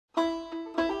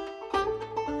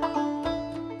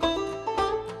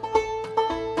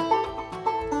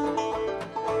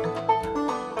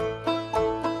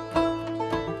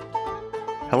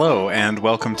and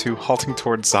welcome to Halting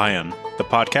Towards Zion, the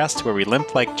podcast where we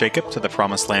limp like Jacob to the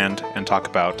promised land and talk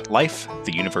about life,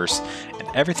 the universe, and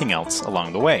everything else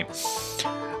along the way.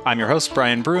 I'm your host,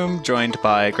 Brian Broom, joined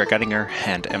by Greg Ettinger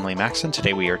and Emily Maxon.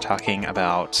 Today we are talking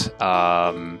about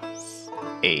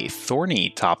a thorny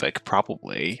topic,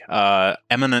 probably,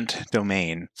 Eminent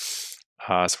Domain.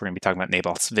 So we're going to be talking about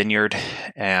Naboth's vineyard.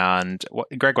 And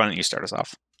Greg, why don't you start us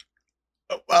off?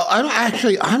 Well,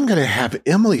 I'm going to have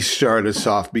Emily start us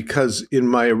off because in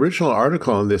my original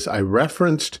article on this, I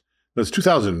referenced, it was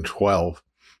 2012,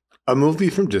 a movie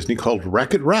from Disney called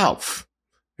Wreck-It Ralph.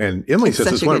 And Emily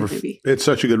says it's one of her, it's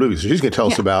such a good movie. So she's going to tell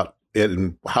us about it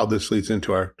and how this leads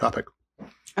into our topic.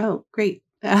 Oh, great.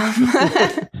 On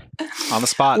the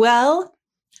spot. Well,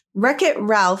 Wreck-It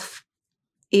Ralph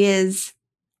is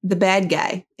the bad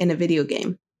guy in a video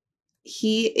game.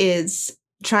 He is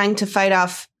trying to fight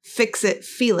off Fix-It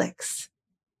Felix,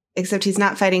 except he's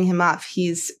not fighting him off.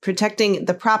 He's protecting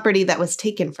the property that was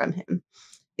taken from him,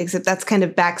 except that's kind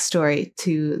of backstory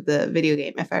to the video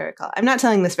game, if I recall. I'm not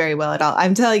telling this very well at all.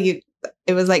 I'm telling you,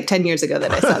 it was like 10 years ago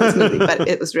that I saw this movie, but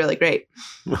it was really great.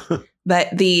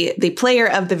 But the player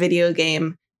of the video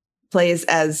game plays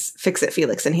as Fix-It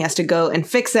Felix, and he has to go and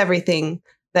fix everything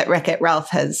that Wreck-It Ralph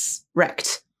has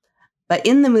wrecked. But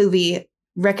in the movie,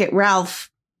 Wreck-It Ralph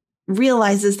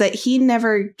realizes that he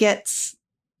never gets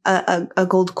a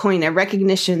gold coin, a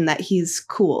recognition that he's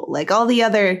cool. Like all the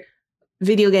other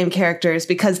video game characters,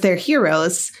 because they're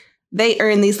heroes, they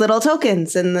earn these little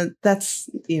tokens. And that's,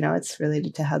 it's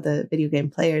related to how the video game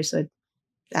players would,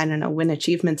 I don't know, win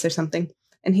achievements or something.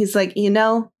 And he's like,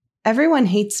 everyone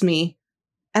hates me.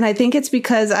 And I think it's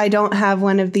because I don't have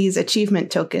one of these achievement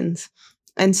tokens.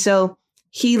 And so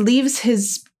he leaves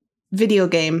his video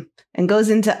game and goes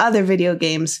into other video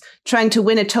games trying to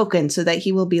win a token so that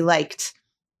he will be liked.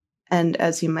 And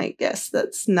as you might guess,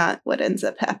 that's not what ends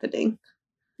up happening,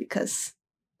 because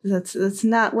that's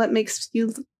not what makes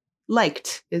you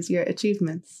liked, is your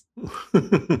achievements.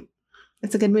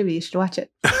 It's a good movie. You should watch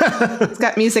it. It's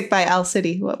got music by Owl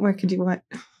City. What more could you want?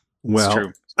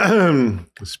 Well,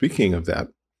 speaking of that,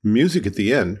 music at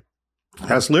the end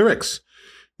has lyrics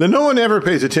that no one ever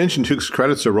pays attention to because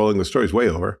credits are rolling, the story's way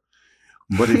over.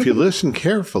 But if you listen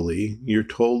carefully, you're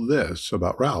told this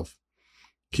about Ralph.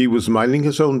 He was minding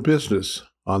his own business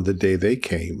on the day they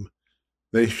came.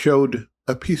 They showed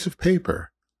a piece of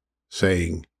paper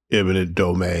saying, Eminent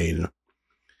Domain.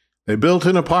 They built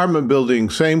an apartment building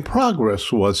saying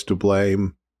progress was to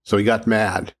blame. So he got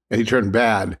mad and he turned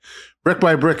bad. Brick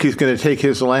by brick, he's going to take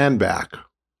his land back.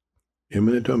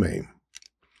 Eminent Domain.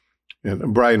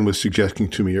 And Brian was suggesting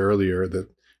to me earlier that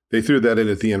they threw that in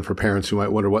at the end for parents who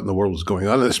might wonder what in the world was going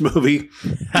on in this movie.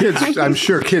 Kids, I'm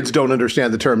sure kids don't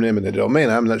understand the term eminent domain.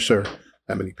 I'm not sure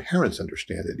how many parents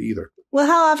understand it either. Well,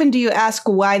 how often do you ask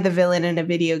why the villain in a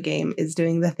video game is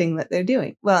doing the thing that they're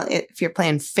doing? Well, if you're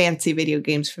playing fancy video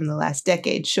games from the last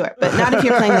decade, sure. But not if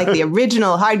you're playing like the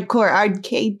original hardcore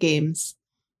arcade games.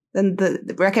 Then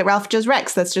the Wreck-It Ralph just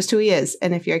wrecks. That's just who he is.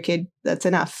 And if you're a kid, that's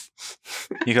enough.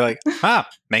 You go like,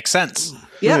 makes sense.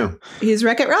 Yeah. He's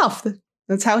Wreck-It Ralph.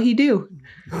 That's how he do.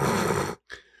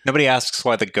 Nobody asks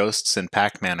why the ghosts in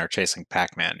Pac-Man are chasing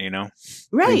Pac-Man,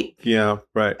 Right. Yeah,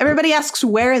 right. Everybody asks,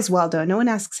 where is Waldo? No one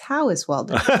asks, how is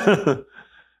Waldo?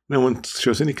 No one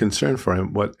shows any concern for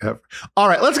him, whatever. All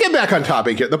right, let's get back on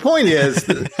topic here. The point is,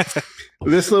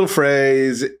 this little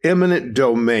phrase, eminent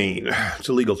domain, it's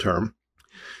a legal term.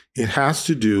 It has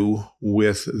to do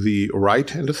with the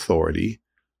right and authority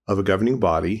of a governing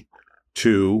body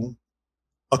to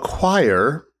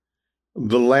acquire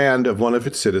the land of one of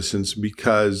its citizens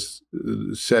because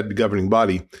said governing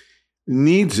body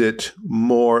needs it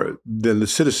more than the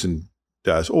citizen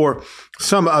does, or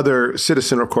some other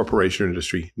citizen or corporation or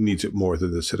industry needs it more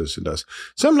than the citizen does.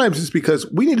 Sometimes it's because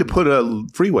we need to put a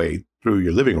freeway through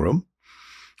your living room.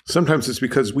 Sometimes it's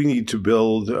because we need to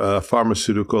build a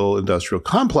pharmaceutical industrial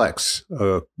complex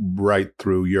right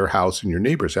through your house and your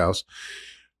neighbor's house.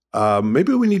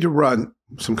 Maybe we need to run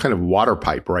some kind of water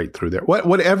pipe right through there.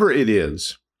 Whatever it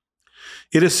is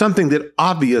something that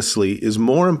obviously is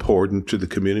more important to the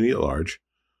community at large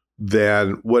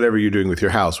than whatever you're doing with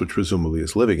your house, which presumably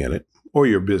is living in it, or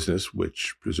your business,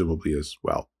 which presumably is,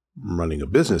 running a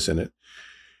business in it.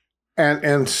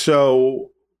 And so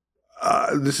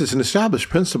this is an established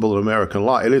principle in American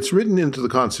law, and it's written into the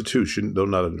Constitution, though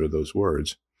not under those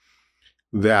words,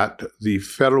 that the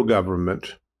federal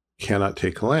government cannot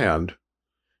take land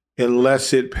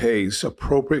unless it pays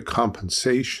appropriate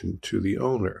compensation to the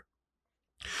owner.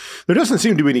 There doesn't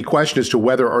seem to be any question as to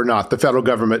whether or not the federal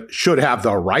government should have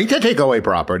the right to take away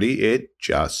property. It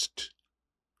just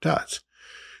does.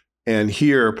 And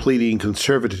here, pleading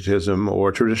conservatism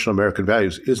or traditional American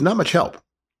values is not much help.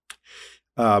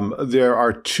 There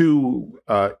are two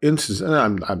instances, and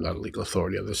I'm not a legal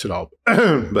authority on this at all,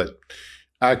 but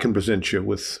I can present you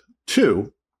with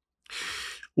two.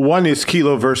 One is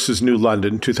Kelo versus New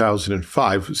London,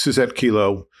 2005. Suzette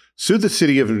Kelo sued the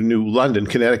city of New London,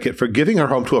 Connecticut, for giving her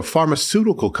home to a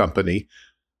pharmaceutical company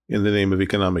in the name of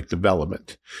economic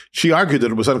development. She argued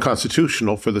that it was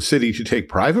unconstitutional for the city to take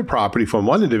private property from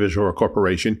one individual or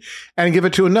corporation and give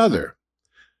it to another.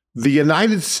 The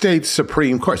United States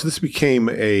Supreme Court, so this became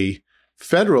a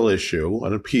federal issue,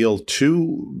 an appeal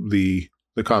to the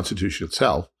Constitution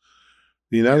itself.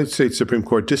 The United States Supreme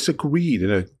Court disagreed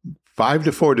in a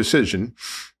 5-4 decision.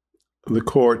 The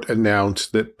court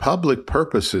announced that public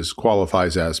purposes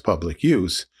qualifies as public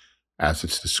use, as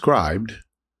it's described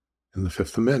in the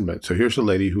Fifth Amendment. So here's a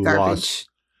lady who lost.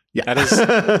 Yeah,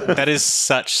 that is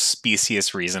such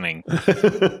specious reasoning.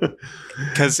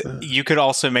 Because you could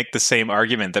also make the same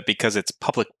argument that because it's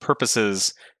public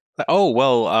purposes,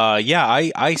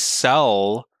 I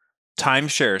sell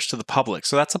timeshares to the public,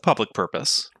 so that's a public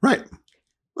purpose, right?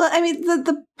 Well, I mean,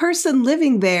 the person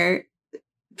living there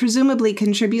presumably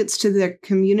contributes to their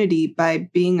community by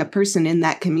being a person in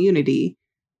that community.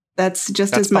 That's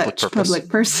as much public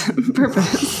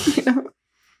purpose. You know?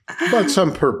 But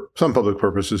some public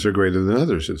purposes are greater than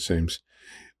others, it seems.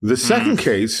 The second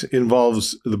case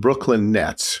involves the Brooklyn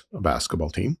Nets, a basketball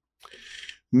team.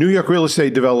 New York real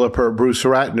estate developer Bruce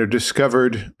Ratner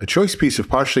discovered a choice piece of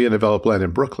partially undeveloped land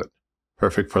in Brooklyn,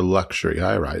 perfect for luxury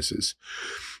high-rises.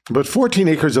 But 14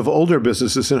 acres of older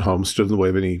businesses and homes stood in the way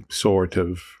of any sort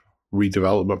of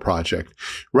redevelopment project.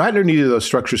 Ratner needed those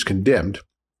structures condemned,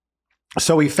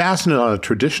 so he fastened it on a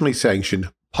traditionally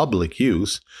sanctioned public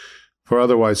use for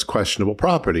otherwise questionable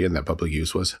property, and that public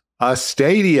use was a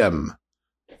stadium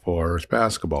for his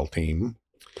basketball team.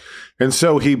 And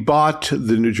so he bought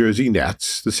the New Jersey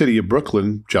Nets. The city of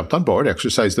Brooklyn jumped on board,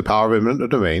 exercised the power of eminent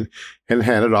domain, and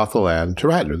handed off the land to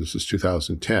Ratner. This is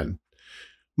 2010.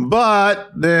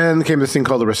 But then came this thing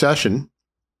called the recession,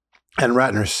 and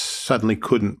Ratner suddenly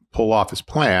couldn't pull off his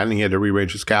plan. He had to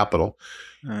rearrange his capital.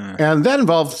 And that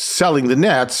involved selling the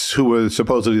Nets, who were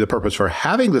supposedly the purpose for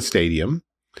having the stadium,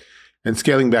 and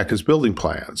scaling back his building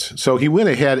plans. So he went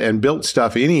ahead and built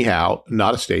stuff anyhow,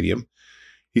 not a stadium.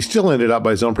 He still ended up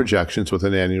by his own projections with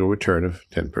an annual return of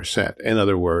 10%. In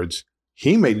other words,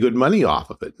 he made good money off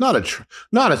of it. Not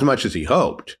as much as he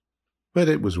hoped, but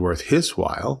it was worth his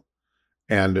while.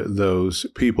 And those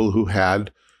people who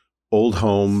had old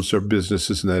homes or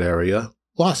businesses in that area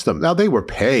lost them. Now, they were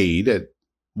paid at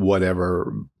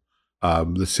whatever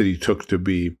the city took to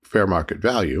be fair market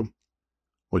value,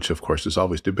 which, of course, is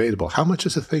always debatable. How much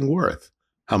is a thing worth?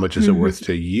 How much is it worth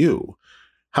to you?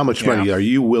 How much money are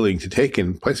you willing to take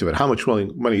in place of it? How much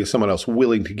money is someone else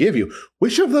willing to give you?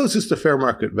 Which of those is the fair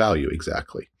market value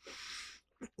exactly?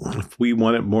 If we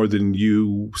want it more than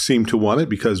you seem to want it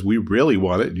because we really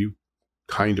want it, you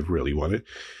kind of really want it,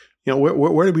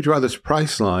 where do we draw this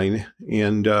price line?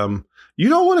 And you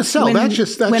don't want to sell. That's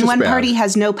just when one bad. party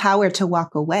has no power to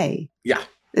walk away. Yeah.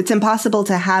 It's impossible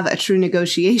to have a true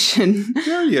negotiation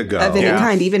there you go. of any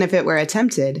kind, even if it were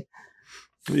attempted.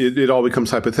 It all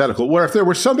becomes hypothetical. Where if there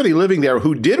were somebody living there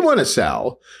who did want to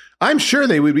sell, I'm sure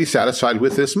they would be satisfied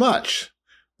with this much.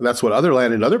 That's what other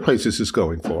land in other places is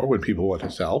going for when people want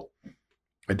to sell.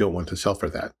 I don't want to sell for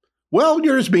that. Well,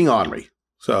 yours being ornery.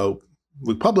 So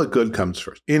the public good comes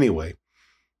first. Anyway,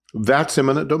 that's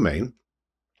eminent domain.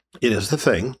 It is the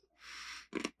thing.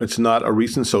 It's not a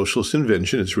recent socialist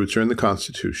invention. Its roots are in the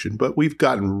Constitution, but we've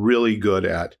gotten really good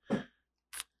at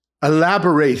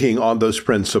elaborating on those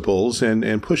principles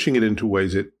and pushing it into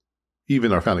ways that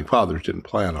even our founding fathers didn't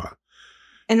plan on.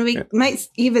 And we might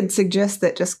even suggest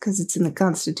that just because it's in the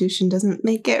Constitution doesn't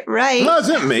make it right.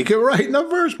 Doesn't make it right in the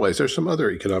first place. There's some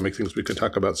other economic things we could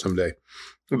talk about someday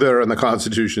that are in the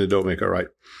Constitution that don't make it right.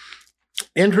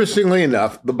 Interestingly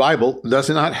enough, the Bible does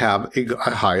not have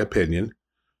a high opinion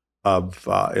of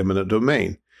eminent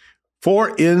domain.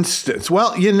 For instance,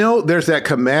 there's that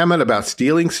commandment about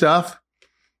stealing stuff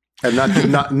and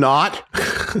not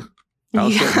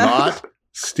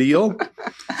steal.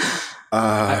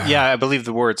 I believe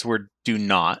the words were "do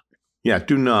not." Yeah,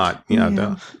 do not.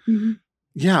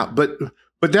 Yeah, but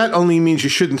that only means you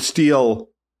shouldn't steal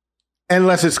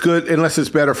unless it's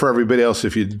better for everybody else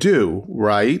if you do,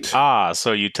 right?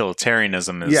 So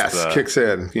utilitarianism is kicks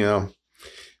in.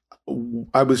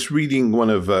 I was reading one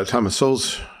of Thomas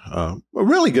Sowell's a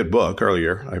really good book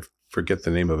earlier. I forget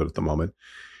the name of it at the moment.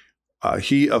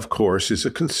 He, of course, is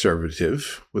a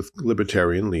conservative with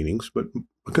libertarian leanings, but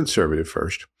a conservative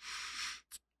first.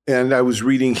 And I was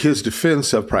reading his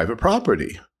defense of private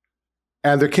property.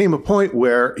 And there came a point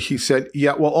where he said,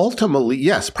 yeah, well, ultimately,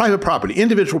 yes, private property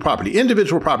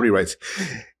rights.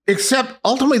 Except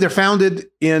ultimately they're founded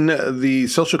in the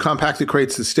social compact that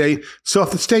creates the state. So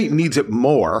if the state needs it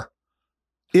more,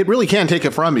 it really can't take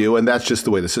it from you. And that's just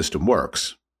the way the system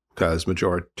works, because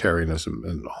majoritarianism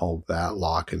and all that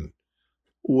lock and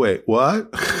wait,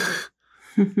 what?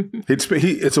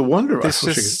 It's a wonder. This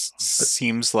just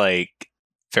seems like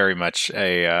very much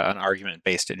an argument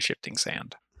based in shifting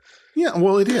sand. Yeah,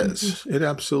 well, it is. It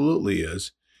absolutely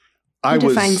is. Who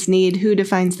defines need? Who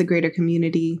defines the greater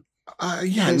community?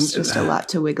 Yeah, there's just a lot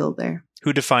to wiggle there.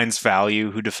 Who defines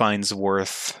value? Who defines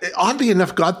worth? Oddly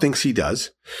enough, God thinks he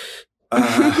does.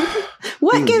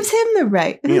 What gives him the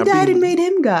right? Who died and made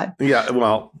him God? Yeah,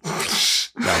 well,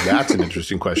 now that's an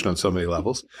interesting question on so many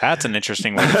levels. That's an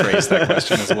interesting way to phrase that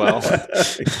question as well.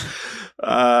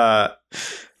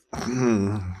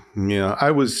 Yeah,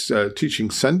 I was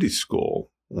teaching Sunday school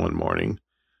one morning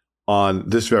on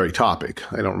this very topic.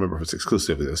 I don't remember if it's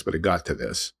exclusive to this, but it got to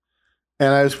this.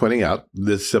 And I was pointing out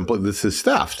this is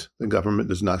theft. The government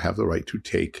does not have the right to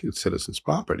take its citizens'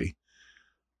 property.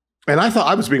 And I thought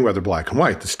I was being rather black and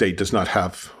white. The state does not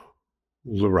have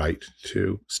the right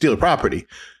to steal property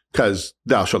because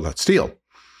thou shalt not steal.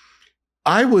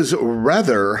 I was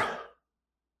rather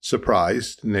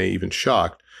surprised, nay, even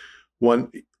shocked, one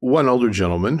older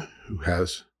gentleman who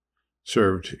has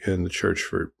served in the church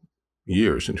for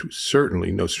years and who's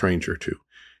certainly no stranger to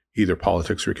either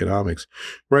politics or economics,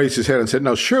 raised his head and said,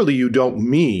 "No, surely you don't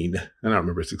mean," and I don't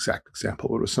remember his exact example,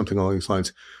 but it was something along these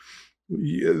lines,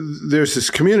 "there's this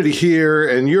community here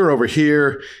and you're over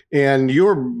here and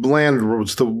your land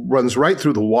runs right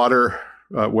through the water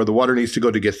where the water needs to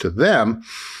go to get to them.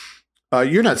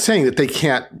 You're not saying that they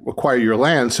can't acquire your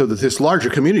land so that this larger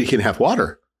community can have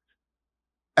water."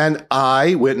 And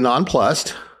I went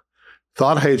nonplussed,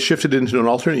 thought I had shifted into an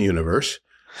alternate universe,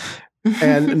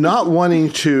 and not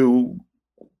wanting to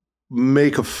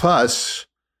make a fuss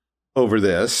over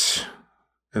this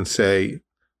and say,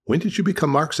 "When did you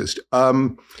become Marxist?"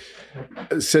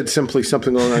 Said simply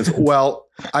something along the lines, "Well,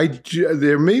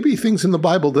 there may be things in the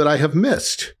Bible that I have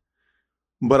missed,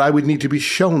 but I would need to be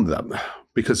shown them,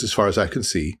 because as far as I can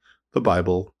see, the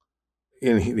Bible,"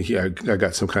 and I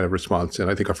got some kind of response, and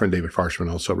I think our friend David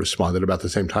Farshman also responded about the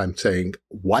same time saying,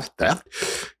 "What,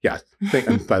 theft?" Yeah.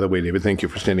 And by the way, David, thank you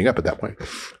for standing up at that point.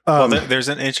 Well, there's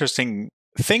an interesting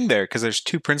thing there, because there's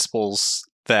two principles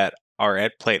that are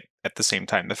at play at the same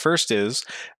time. The first is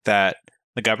that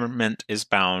the government is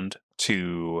bound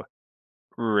to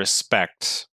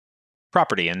respect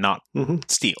property and not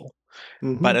steal.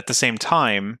 Mm-hmm. But at the same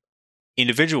time,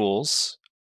 individuals,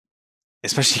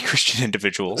 especially Christian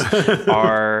individuals,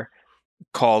 are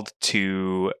called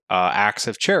to acts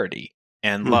of charity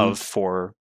and love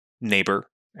for neighbor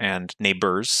and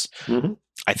neighbors.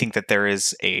 I think that there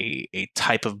is a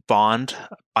type of bond,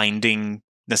 binding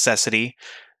necessity,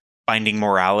 binding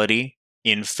morality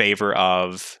in favor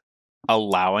of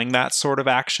allowing that sort of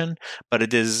action, but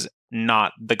it is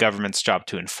not the government's job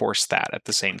to enforce that at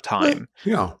the same time.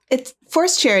 Yeah. It's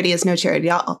forced charity is no charity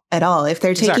at all. If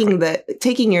they're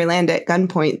taking your land at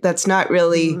gunpoint, that's not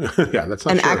really that's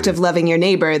not an act of loving your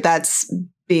neighbor. That's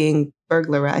being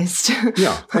burglarized.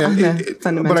 Yeah.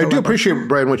 But I do appreciate,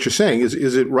 Brian, what you're saying.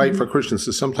 Is it right for Christians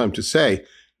to sometimes to say,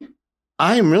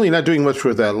 I am really not doing much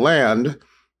with that land.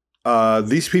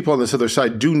 These people on this other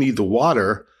side do need the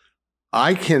water.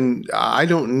 I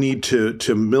don't need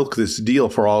to milk this deal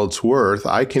for all it's worth.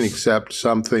 I can accept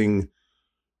something.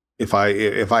 If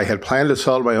I had planned to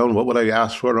sell it on my own, what would I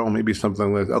ask for? Oh, maybe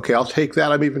something like, okay, I'll take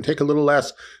that. I'm even take a little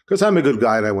less because I'm a good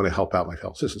guy and I want to help out my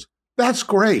fellow citizens. That's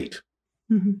great.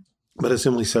 But as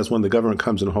Emily says, when the government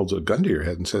comes and holds a gun to your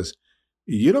head and says,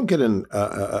 you don't get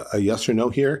a yes or no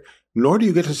here, nor do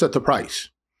you get to set the price.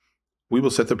 We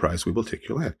will set the price. We will take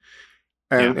your land.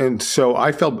 And so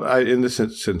I felt in this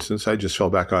instance, I just fell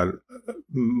back on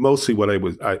mostly what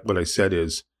I said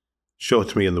is, show it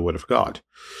to me in the Word of God,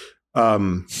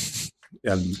 and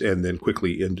then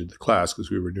quickly ended the class because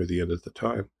we were near the end at the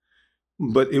time.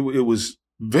 But it was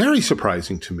very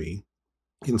surprising to me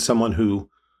in someone who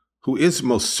is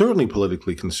most certainly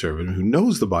politically conservative, who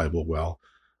knows the Bible well,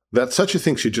 that such a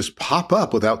thing should just pop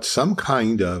up without some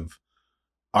kind of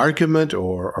argument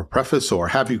or preface or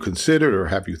have you considered or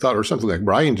have you thought or something like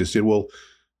Brian just did. Well,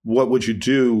 what would you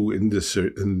do in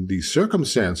these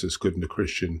circumstances? Couldn't a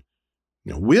Christian,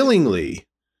 willingly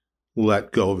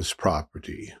let go of his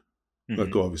property,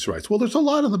 let go of his rights? Well, there's a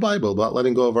lot in the Bible about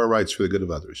letting go of our rights for the good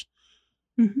of others,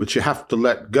 but you have to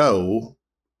let go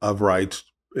of rights,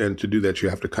 and to do that, you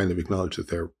have to kind of acknowledge that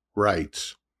they're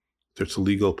rights There's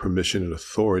legal permission and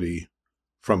authority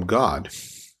from God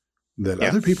that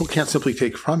other people can't simply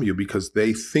take from you because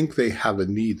they think they have a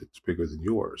need that's bigger than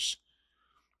yours.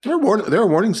 There are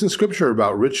warnings in Scripture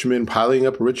about rich men piling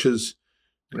up riches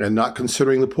and not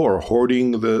considering the poor,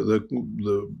 hoarding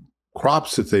the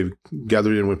crops that they've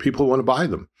gathered in when people want to buy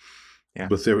them. Yeah.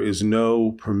 But there is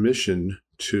no permission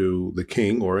to the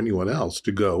king or anyone else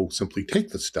to go simply take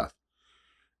the stuff.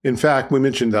 In fact, we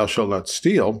mentioned thou shalt not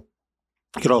steal.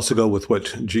 You could also go with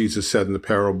what Jesus said in the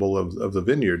parable of the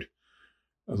vineyard.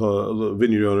 The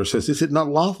vineyard owner says, is it not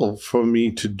lawful for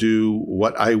me to do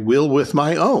what I will with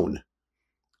my own?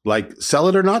 Like sell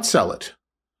it or not sell it,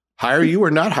 hire you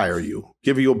or not hire you,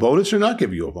 give you a bonus or not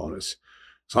give you a bonus.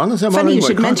 As long as I'm funny you my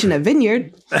should mention a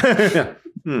vineyard.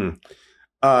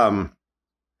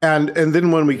 And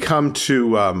then when we come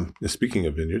to, speaking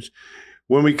of vineyards,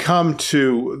 when we come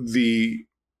to the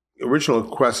original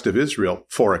quest of Israel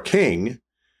for a king,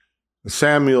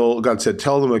 God said,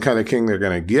 tell them the kind of king they're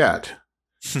going to get.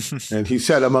 And he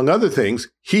said, among other things,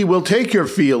 he will take your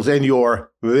fields and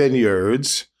your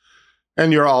vineyards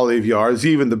and your olive yards,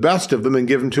 even the best of them, and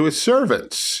give them to his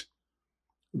servants.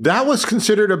 That was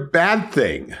considered a bad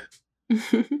thing.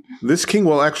 This king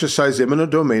will exercise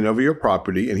eminent domain over your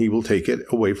property, and he will take it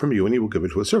away from you, and he will give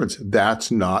it to his servants.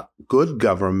 That's not good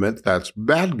government. That's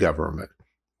bad government.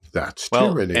 That's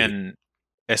tyranny. And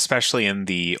especially in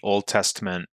the Old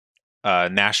Testament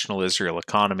national Israel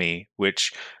economy,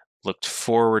 which looked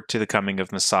forward to the coming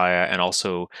of Messiah and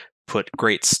also put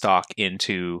great stock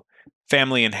into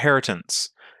family inheritance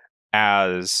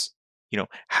as,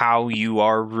 how you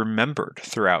are remembered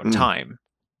throughout time.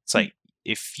 It's like,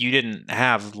 if you didn't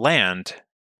have land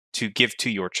to give to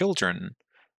your children,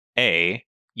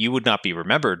 you would not be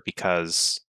remembered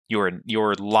because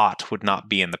your lot would not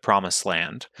be in the promised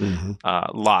land.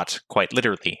 Lot, quite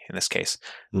literally in this case.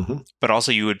 But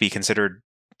also you would be considered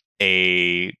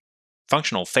a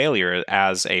functional failure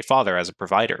as a father, as a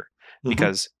provider,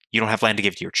 because you don't have land to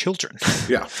give to your children.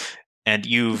 Yeah. And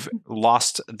you've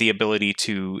lost the ability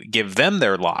to give them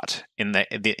their lot in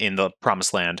the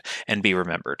promised land and be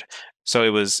remembered. So it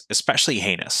was especially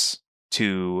heinous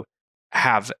to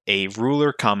have a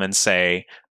ruler come and say,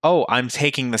 oh, I'm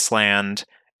taking this land,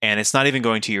 and it's not even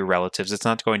going to your relatives. It's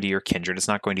not going to your kindred. It's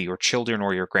not going to your children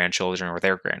or your grandchildren or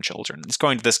their grandchildren. It's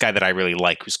going to this guy that I really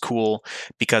like, who's cool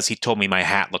because he told me my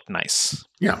hat looked nice.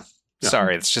 Yeah.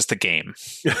 Sorry, it's just a game.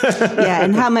 Yeah,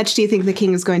 and how much do you think the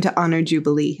king is going to honor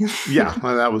Jubilee? Yeah,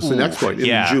 well, that was the next point. In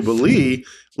the Jubilee,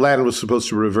 land was supposed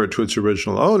to revert to its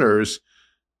original owners.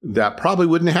 That probably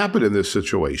wouldn't happen in this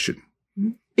situation.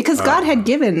 Because God had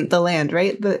given the land,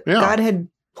 right? God had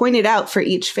pointed out for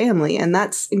each family, and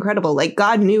that's incredible. Like,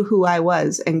 God knew who I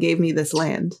was and gave me this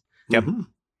land. Yep.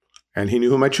 And he knew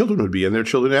who my children would be and their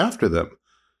children after them.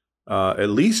 At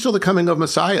least till the coming of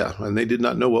Messiah, and they did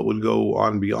not know what would go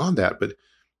on beyond that. But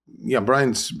yeah,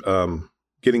 Brian's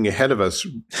getting ahead of us,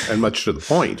 and much to the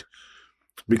point,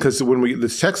 because when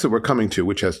this text that we're coming to,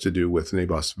 which has to do with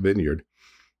Naboth's vineyard,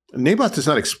 Naboth does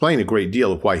not explain a great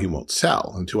deal of why he won't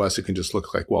sell, and to us it can just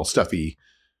look like, well, stuffy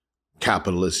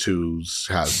capitalist who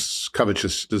has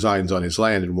covetous designs on his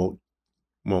land and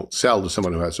won't sell to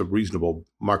someone who has a reasonable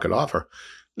market offer.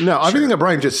 Now, everything that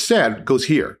Brian just said goes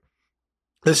here.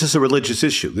 This is a religious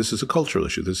issue. This is a cultural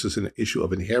issue. This is an issue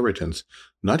of inheritance,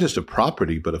 not just of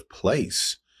property, but of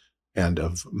place and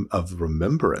of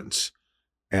remembrance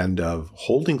and of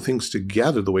holding things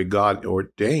together the way God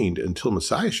ordained until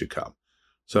Messiah should come.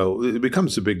 So it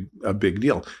becomes a big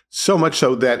deal. So much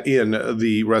so that in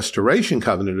the restoration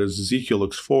covenant, as Ezekiel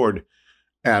looks forward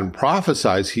and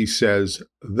prophesies, he says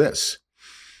this.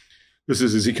 This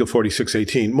is Ezekiel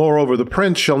 46:18. Moreover, the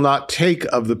prince shall not take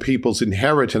of the people's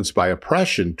inheritance by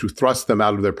oppression to thrust them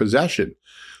out of their possession,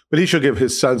 but he shall give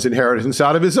his son's inheritance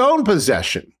out of his own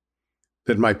possession,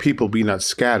 that my people be not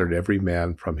scattered, every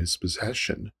man from his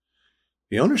possession.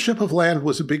 The ownership of land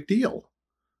was a big deal.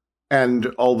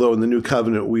 And although in the new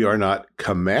covenant we are not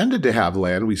commanded to have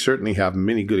land, we certainly have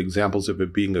many good examples of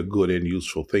it being a good and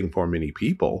useful thing for many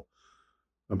people.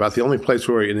 About the only place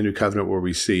where in the new covenant where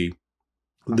we see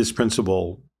this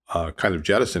principle kind of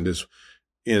jettisoned is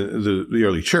in the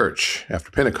early church after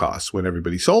Pentecost, when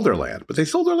everybody sold their land. But they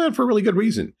sold their land for a really good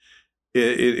reason.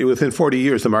 Within 40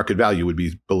 years, the market value would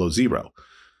be below zero.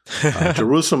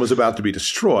 Jerusalem was about to be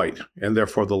destroyed, and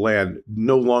therefore the land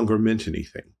no longer meant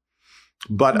anything.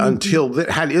 But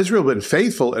had Israel been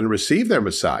faithful and received their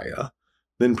Messiah,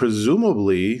 then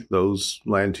presumably those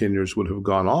land tenures would have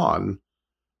gone on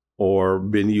or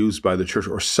been used by the church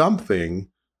or something,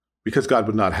 because God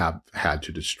would not have had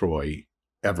to destroy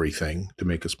everything to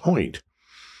make his point.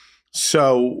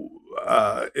 So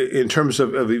in terms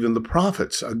of even the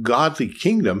prophets, a godly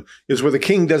kingdom is where the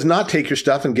king does not take your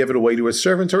stuff and give it away to his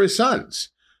servants or his sons.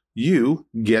 You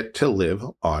get to live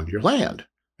on your land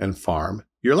and farm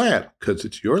your land because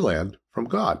it's your land from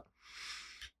God.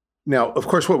 Now, of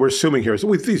course, what we're assuming here is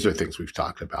these are things we've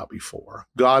talked about before.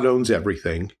 God owns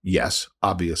everything. Yes,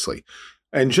 obviously.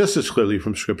 And just as clearly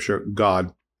from Scripture,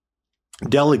 God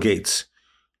delegates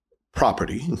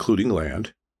property, including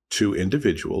land, to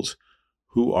individuals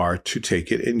who are to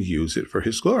take it and use it for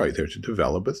his glory. They're to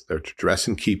develop it. They're to dress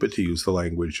and keep it, to use the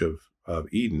language of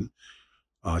Eden,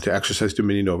 to exercise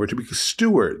dominion over it, to be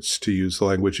stewards, to use the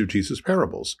language of Jesus'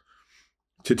 parables,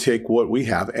 to take what we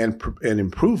have and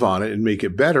improve on it and make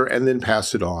it better and then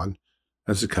pass it on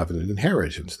as a covenant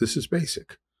inheritance. This is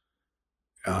basic.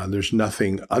 There's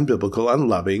nothing unbiblical,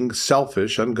 unloving,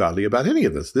 selfish, ungodly about any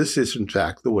of this. This is, in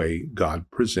fact, the way God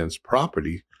presents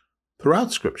property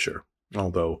throughout Scripture,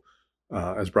 although,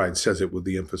 as Brian says,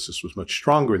 the emphasis was much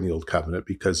stronger in the Old Covenant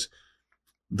because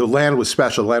the land was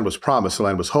special, the land was promised, the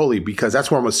land was holy, because that's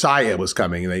where Messiah was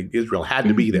coming, and Israel had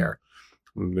to be there.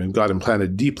 And God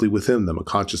implanted deeply within them a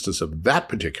consciousness of that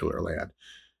particular land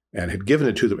and had given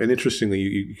it to them. And interestingly,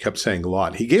 you kept saying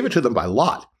lot. He gave it to them by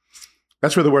lot.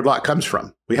 That's where the word lot comes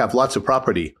from. We have lots of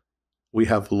property. We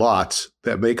have lots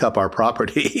that make up our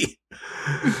property.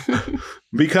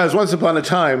 Because once upon a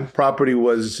time, property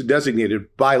was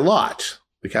designated by lot.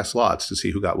 They cast lots to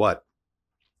see who got what.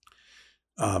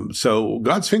 So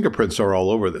God's fingerprints are all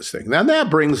over this thing. Now that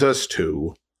brings us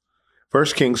to 1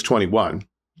 Kings 21,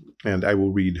 and I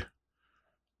will read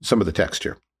some of the text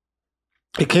here.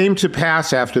 It came to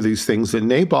pass after these things that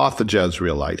Naboth the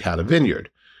Jezreelite had a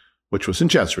vineyard, which was in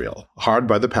Jezreel, hard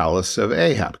by the palace of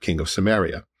Ahab, king of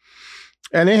Samaria.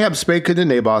 And Ahab spake unto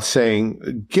Naboth,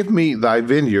 saying, Give me thy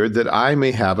vineyard, that I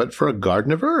may have it for a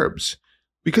garden of herbs,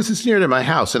 because it's near to my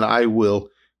house, and I will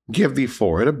give thee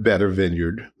for it a better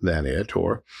vineyard than it,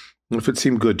 or if it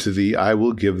seem good to thee, I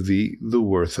will give thee the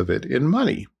worth of it in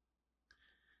money.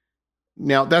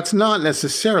 Now, that's not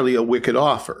necessarily a wicked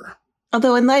offer.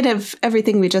 Although in light of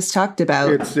everything we just talked about,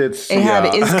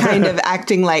 Ahab is kind of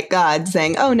acting like God,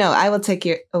 saying, oh, no, I will take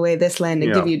away this land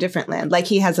and give you different land. Like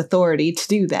he has authority to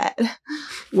do that.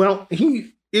 Well,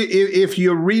 if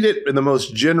you read it in the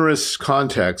most generous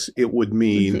context, it would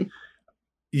mean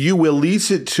you will lease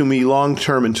it to me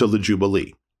long-term until the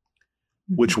Jubilee,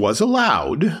 which was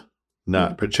allowed,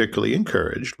 not particularly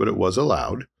encouraged, but it was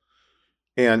allowed.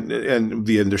 And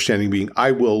the understanding being,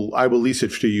 I will lease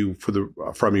it to you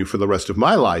from you for the rest of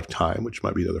my lifetime, which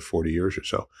might be another 40 years or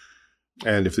so.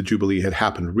 And if the Jubilee had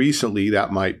happened recently,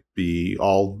 that might be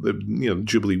all the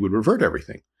Jubilee would revert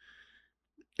everything.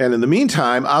 And in the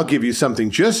meantime, I'll give you something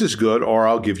just as good, or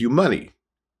I'll give you money.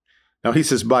 Now he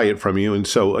says, buy it from you. And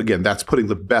so again, that's putting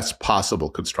the best possible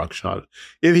construction on it.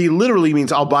 If he literally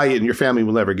means I'll buy it and your family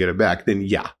will never get it back, then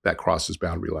yeah, that crosses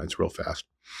boundary lines real fast.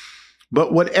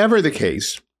 But whatever the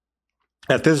case,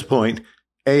 at this point,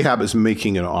 Ahab is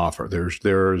making an offer.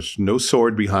 There's no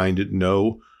sword behind it,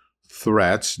 no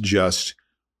threats, just,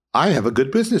 I have a good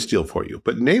business deal for you.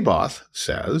 But Naboth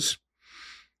says,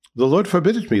 the Lord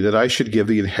forbiddeth me that I should give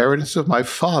the inheritance of my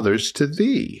fathers to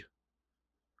thee.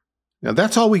 Now,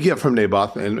 that's all we get from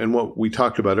Naboth, and what we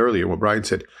talked about earlier, what Brian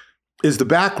said, is the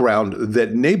background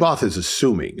that Naboth is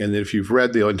assuming. And if you've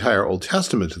read the entire Old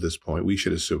Testament to this point, we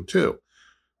should assume too.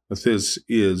 This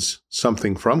is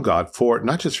something from God for,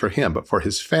 not just for him, but for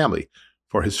his family,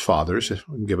 for his fathers,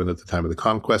 given at the time of the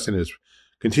conquest, and has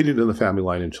continued in the family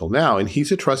line until now. And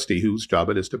he's a trustee whose job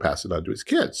it is to pass it on to his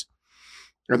kids.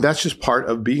 And that's just part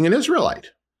of being an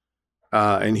Israelite.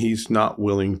 And he's not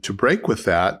willing to break with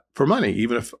that for money,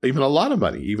 even a lot of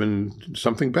money, even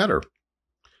something better.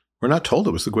 We're not told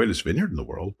it was the greatest vineyard in the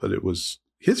world, but it was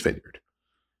his vineyard,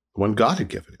 the one God had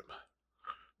given him.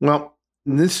 Well,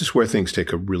 this is where things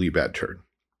take a really bad turn.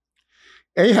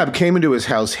 Ahab came into his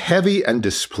house heavy and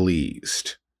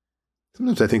displeased.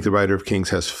 Sometimes I think the writer of Kings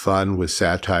has fun with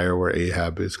satire where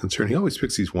Ahab is concerned. He always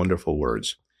picks these wonderful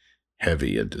words,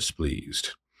 heavy and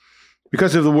displeased,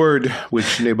 because of the word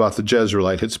which Naboth the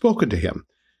Jezreelite had spoken to him.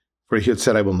 For he had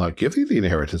said, I will not give thee the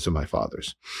inheritance of my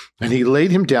fathers. And he laid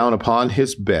him down upon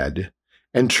his bed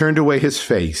and turned away his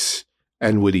face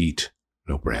and would eat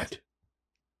no bread.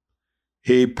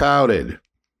 He pouted.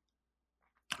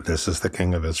 This is the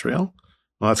king of Israel?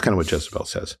 Well, that's kind of what Jezebel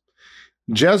says.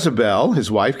 Jezebel,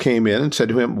 his wife, came in and said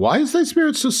to him, Why is thy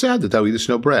spirit so sad that thou eatest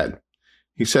no bread?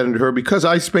 He said unto her, Because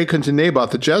I spake unto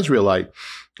Naboth the Jezreelite,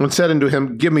 and said unto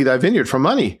him, Give me thy vineyard for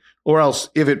money, or else,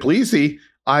 if it please thee,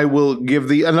 I will give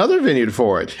thee another vineyard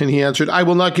for it. And he answered, I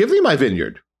will not give thee my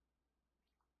vineyard.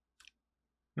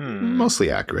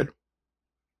 Mostly accurate,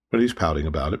 but he's pouting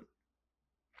about it.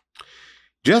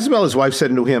 Jezebel, his wife, said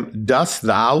unto him, Dost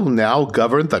thou now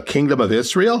govern the kingdom of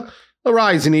Israel?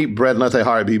 Arise and eat bread, and let thy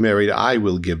heart be merry. I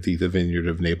will give thee the vineyard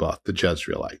of Naboth the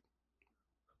Jezreelite.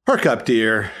 Perk up,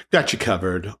 dear. Got you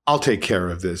covered. I'll take care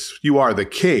of this. You are the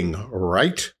king,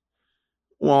 right?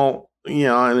 Well,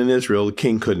 and in Israel, the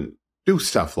king couldn't do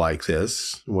stuff like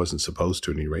this. He wasn't supposed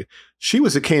to, at any rate. She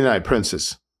was a Canaanite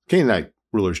princess. Canaanite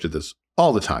rulers did this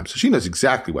all the time, so she knows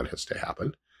exactly what has to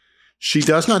happen. She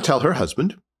does not tell her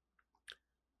husband,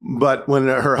 but when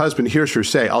her husband hears her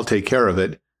say, I'll take care of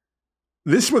it,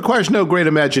 this requires no great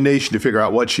imagination to figure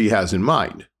out what she has in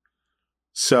mind.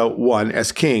 So, one,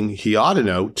 as king, he ought to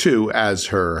know. Two, as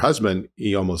her husband,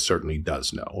 he almost certainly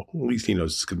does know. At least he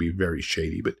knows it's going to be very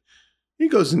shady, but he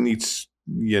goes and eats,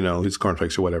 his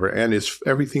cornflakes or whatever, and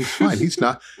everything's fine. He's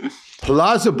not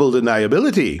plausible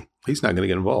deniability. He's not going to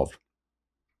get involved.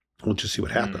 We'll just see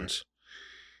what happens.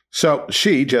 So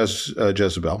she,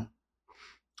 Jezebel,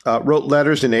 wrote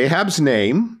letters in Ahab's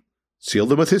name, sealed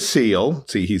them with his seal.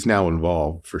 See, he's now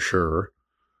involved for sure.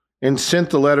 And sent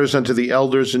the letters unto the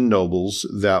elders and nobles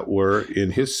that were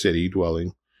in his city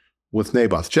dwelling with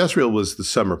Naboth. Jezreel was the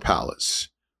summer palace.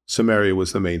 Samaria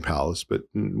was the main palace, but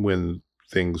when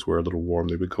things were a little warm,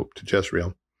 they would go to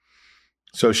Jezreel.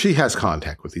 So she has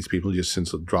contact with these people, just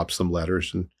drops them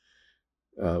letters,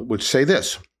 and which say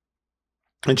this.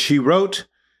 And she wrote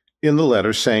in the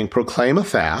letter saying, proclaim a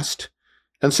fast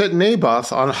and set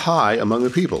Naboth on high among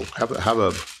the people. Have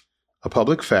a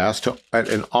public fast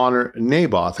and honor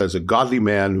Naboth as a godly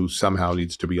man who somehow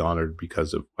needs to be honored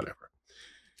because of whatever.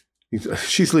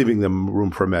 She's leaving them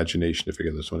room for imagination to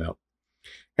figure this one out.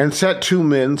 And set 2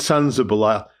 men, sons of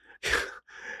Belial.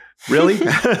 Really?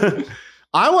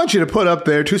 I want you to put up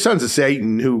there 2 sons of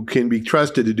Satan who can be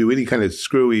trusted to do any kind of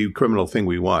screwy criminal thing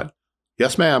we want.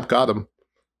 Yes, ma'am. Got them.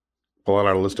 Pull out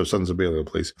our list of sons of Belial,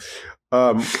 please.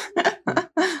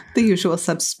 The usual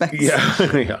suspects.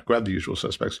 Yeah, grab the usual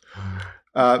suspects.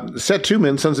 Set 2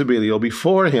 men, sons of Belial,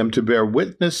 before him to bear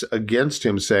witness against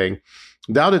him, saying,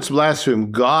 Thou didst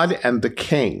blaspheme God and the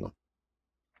king.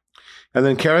 And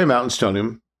then carry him out and stone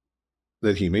him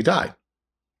that he may die.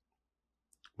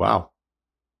 Wow.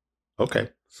 Okay.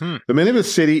 The men of the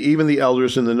city, even the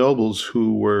elders and the nobles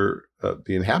who were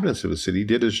the inhabitants of the city,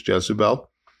 did as Jezebel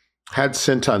had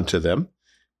sent unto them,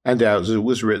 and as it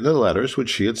was written in the letters which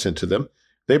she had sent to them.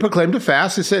 They proclaimed a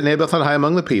fast, and set Naboth on high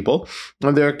among the people.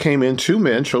 And there came in 2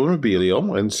 men, children of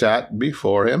Belial, and sat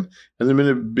before him. And the men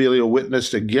of Belial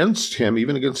witnessed against him,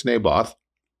 even against Naboth,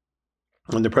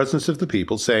 in the presence of the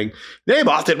people, saying,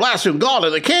 Naboth did blaspheme God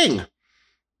and the king.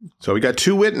 So we got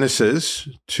 2 witnesses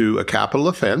to a capital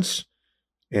offense,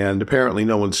 and apparently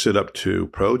no one stood up to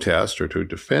protest or to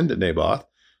defend Naboth.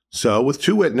 So with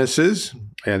 2 witnesses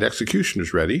and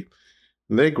executioners ready,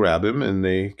 they grab him and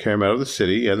they carry him out of the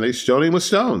city and they stone him with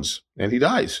stones, and he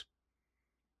dies.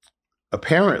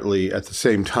 Apparently, at the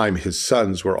same time, his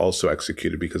sons were also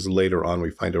executed, because later on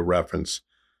we find a reference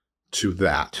to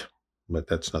that. But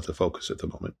that's not the focus at the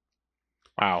moment.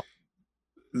 Wow.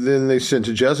 Then they sent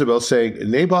to Jezebel saying,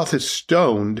 Naboth is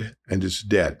stoned and is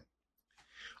dead.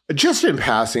 Just in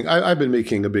passing, I've been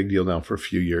making a big deal now for a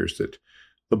few years that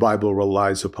the Bible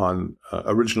relies upon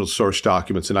original source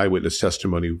documents and eyewitness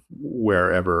testimony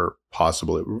wherever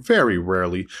possible. It very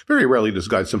rarely does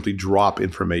God simply drop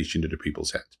information into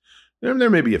people's heads. There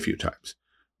may be a few times,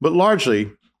 but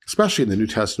largely, especially in the New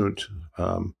Testament,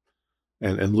 and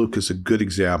Luke is a good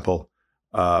example,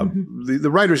 the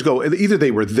writers go, either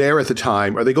they were there at the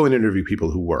time or they go and interview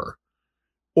people who were,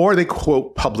 or they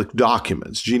quote public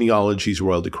documents, genealogies,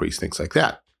 royal decrees, things like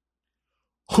that.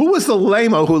 Who was the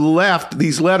lame-o who left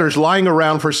these letters lying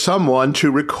around for someone to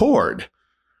record?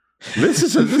 This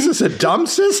is a dumb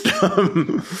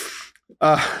system.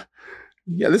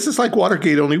 This is like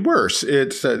Watergate, only worse.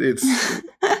 It's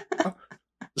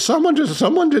someone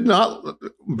did not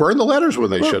burn the letters when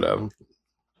they should have.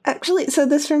 Actually, so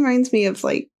this reminds me of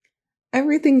like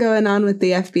everything going on with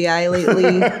the FBI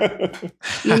lately.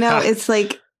 It's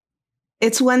like,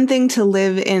 it's one thing to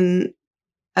live in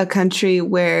a country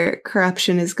where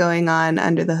corruption is going on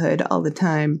under the hood all the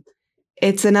time.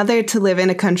 It's another to live in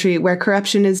a country where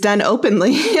corruption is done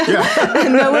openly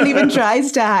and no one even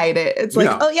tries to hide it. It's like,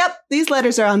 oh, yep, these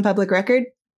letters are on public record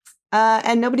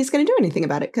and nobody's going to do anything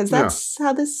about it because that's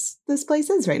how this place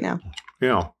is right now.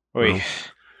 Yeah.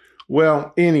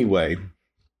 Well, anyway,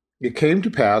 it came to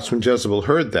pass when Jezebel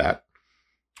heard that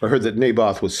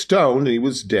Naboth was stoned and he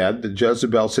was dead, that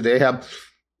Jezebel said to Ahab,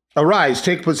 Arise,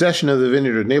 take possession of the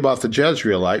vineyard of Naboth the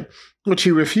Jezreelite, which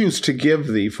he refused to give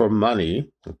thee for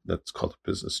money. That's called a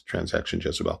business transaction,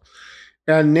 Jezebel.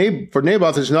 And for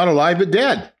Naboth is not alive but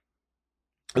dead.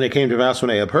 And it came to pass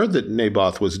when Ahab heard that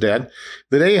Naboth was dead,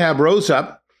 that Ahab rose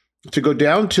up to go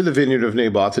down to the vineyard of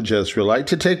Naboth the Jezreelite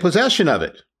to take possession of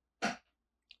it.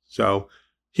 So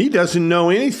he doesn't know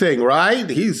anything, right?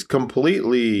 He's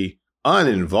completely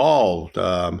uninvolved.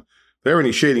 There are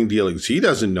any shading dealings. He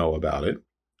doesn't know about it.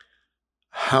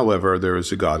 However, there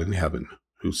is a God in heaven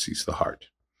who sees the heart.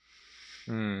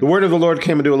 The word of the Lord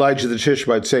came unto Elijah the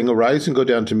Tishbite, saying, Arise and go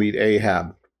down to meet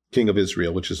Ahab, king of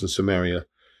Israel, which is in Samaria.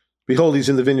 Behold, he's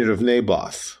in the vineyard of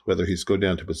Naboth, whether he's go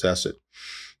down to possess it.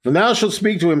 And thou shalt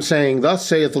speak to him, saying, Thus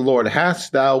saith the Lord,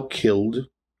 Hast thou killed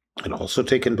and also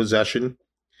taken possession?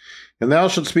 And thou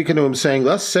shalt speak unto him, saying,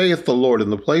 Thus saith the Lord,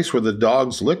 in the place where the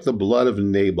dogs lick the blood of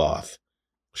Naboth,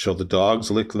 shall the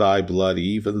dogs lick thy blood,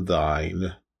 even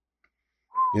thine.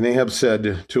 And Ahab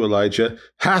said to Elijah,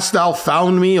 Hast thou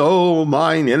found me, O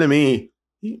mine enemy?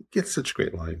 He gets such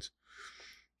great lines.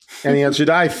 And he answered,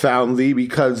 I found thee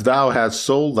because thou hast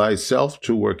sold thyself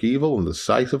to work evil in the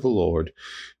sight of the Lord.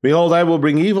 Behold, I will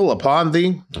bring evil upon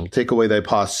thee, and will take away thy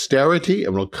posterity,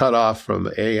 and will cut off from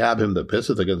Ahab him that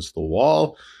pisseth against the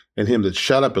wall, and him that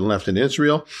shut up and left in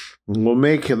Israel, and will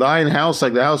make thine house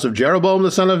like the house of Jeroboam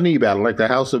the son of Nebat, and like the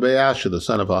house of Baasha the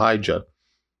son of Ahijah,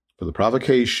 for the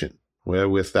provocation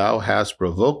wherewith thou hast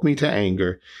provoked me to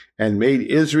anger, and made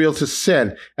Israel to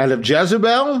sin. And of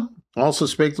Jezebel also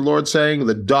spake the Lord, saying,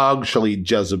 The dog shall eat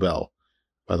Jezebel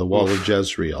by the wall of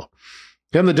Jezreel.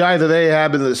 Him that dieth of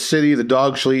Ahab in the city, the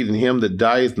dog shall eat, and him that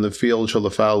dieth in the field shall the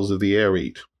fowls of the air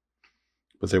eat.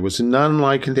 But there was none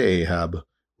like unto Ahab,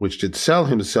 which did sell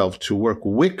himself to work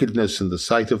wickedness in the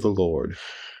sight of the Lord,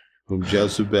 whom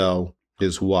Jezebel,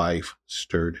 his wife,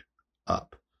 stirred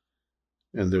up.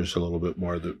 And there's a little bit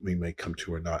more that we may come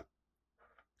to or not.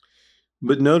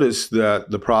 But notice that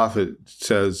the prophet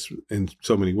says in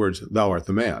so many words, Thou art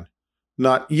the man.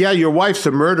 Not, yeah, your wife's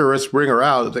a murderess, bring her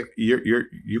out. Like,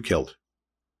 you killed.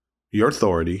 Your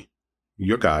authority,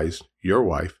 your guys, your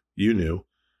wife, you knew.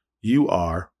 You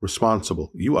are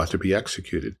responsible. You ought to be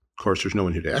executed. Of course, there's no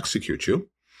one here to execute you.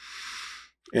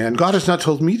 And God has not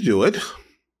told me to do it.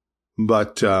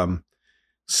 But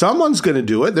someone's going to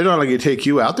do it. They're not only going to take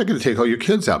you out, they're going to take all your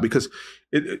kids out. Because,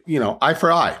 eye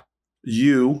for eye.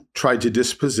 You tried to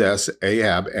dispossess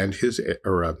Ahab and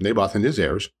Naboth and his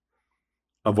heirs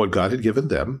of what God had given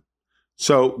them.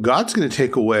 So God's going to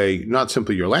take away not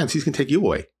simply your lands, he's going to take you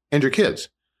away and your kids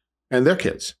and their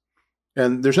kids.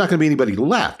 And there's not going to be anybody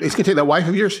left. He's going to take that wife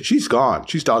of yours. She's gone.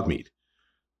 She's dog meat.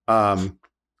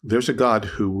 There's a God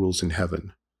who rules in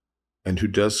heaven and who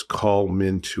does call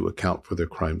men to account for their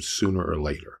crimes sooner or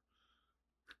later.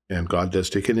 And God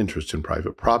does take an interest in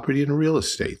private property and real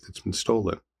estate that's been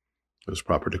stolen. It was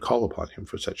proper to call upon him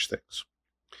for such things.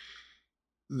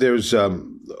 There's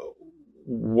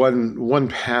one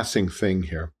passing thing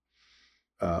here.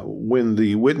 When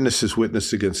the witnesses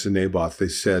witnessed against the Naboth, they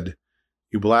said,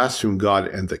 You blaspheme God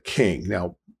and the king.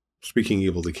 Now, speaking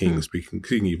evil of the king and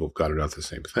speaking evil of God are not the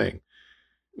same thing.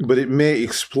 But it may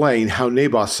explain how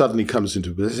Naboth suddenly comes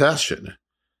into possession.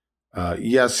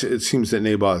 Yes, it seems that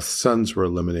Naboth's sons were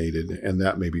eliminated, and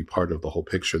that may be part of the whole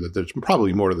picture, that there's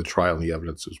probably more to the trial and the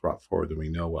evidence that was brought forward than we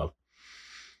know of.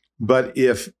 But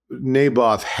if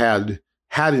Naboth had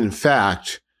in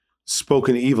fact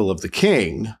spoken evil of the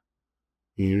king,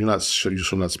 you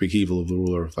shall not speak evil of the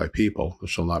ruler of thy people, you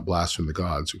shall not blaspheme the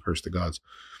gods, or curse the gods,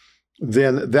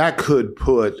 then that could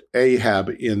put Ahab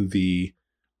in the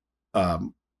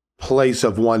place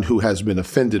of one who has been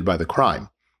offended by the crime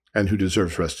and who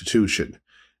deserves restitution,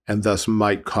 and thus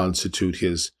might constitute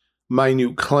his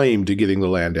minute claim to getting the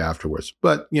land afterwards.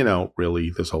 But, really,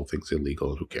 this whole thing's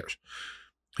illegal, and who cares?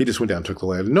 He just went down and took the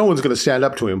land, and no one's going to stand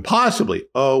up to him, possibly.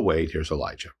 Oh, wait, here's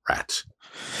Elijah. Rats.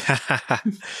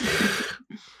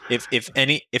 If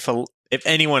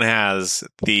anyone has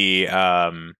the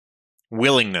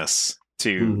willingness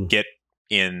to get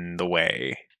in the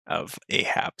way of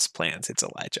Ahab's plans, it's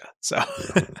Elijah. So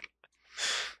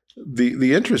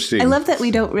the interesting, I love that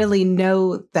we don't really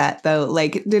know that, though.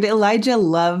 Like, did Elijah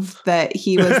love that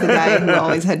he was the guy who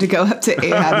always had to go up to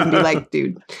Ahab and be like,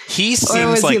 dude? He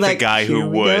seems like the guy who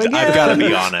would. I've got to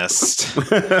be honest.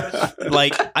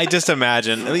 Like, I just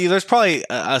imagine there's probably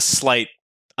a slight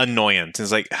annoyance.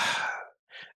 It's like,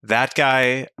 that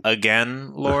guy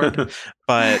again, Lord.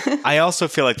 But I also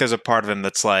feel like there's a part of him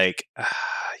that's like,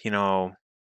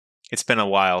 it's been a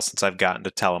while since I've gotten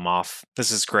to tell him off.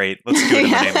 This is great. Let's do it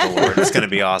in the name of the Lord. It's going to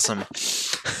be awesome.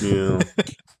 Yeah.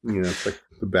 It's like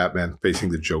the Batman facing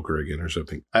the Joker again or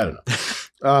something. I don't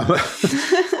know.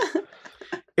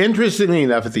 Interestingly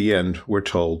enough, at the end, we're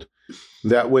told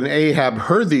that when Ahab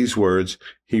heard these words,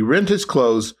 he rent his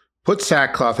clothes, put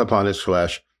sackcloth upon his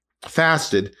flesh,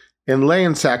 fasted, and lay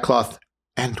in sackcloth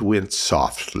and went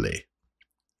softly.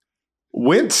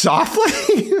 Went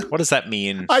softly? What does that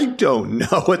mean? I don't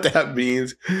know what that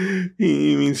means.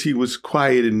 He means he was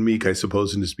quiet and meek, I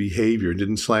suppose, in his behavior and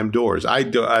didn't slam doors.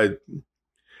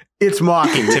 It's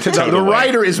mocking. The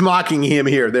writer is mocking him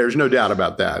here. There's no doubt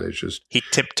about that. It's just he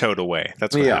tiptoed away.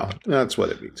 That's what happened. That's what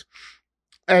it means.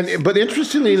 But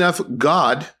interestingly enough,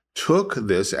 God took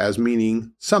this as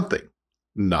meaning something.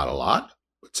 Not a lot,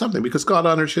 but something, because God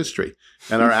honors history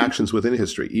and our actions within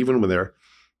history, even when they're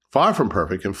far from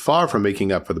perfect and far from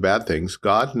making up for the bad things.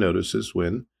 God notices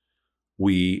when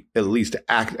we at least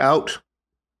act out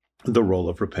the role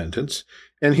of repentance.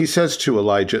 And he says to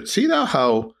Elijah, see thou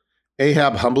how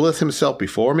Ahab humbleth himself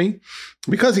before me?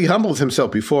 Because he humbleth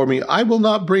himself before me, I will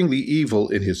not bring the evil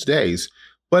in his days,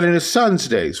 but in his son's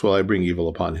days will I bring evil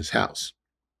upon his house.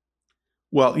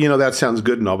 Well, that sounds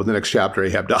good and all, but the next chapter,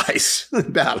 Ahab dies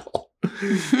in battle.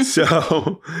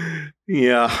 So,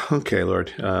 yeah, okay,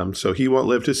 Lord. So he won't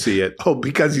live to see it. Oh,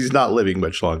 because he's not living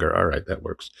much longer. All right, that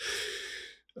works.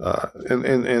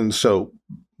 And so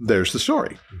there's the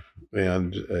story.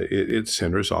 And it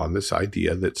centers on this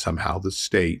idea that somehow the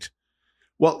state,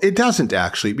 well, it doesn't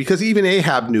actually, because even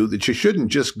Ahab knew that you shouldn't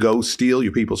just go steal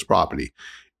your people's property.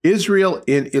 Israel,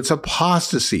 in its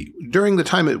apostasy, during the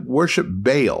time it worshiped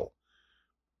Baal,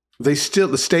 the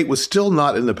state was still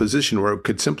not in the position where it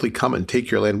could simply come and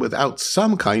take your land without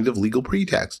some kind of legal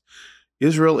pretext.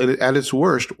 Israel, at its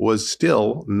worst, was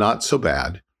still not so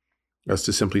bad as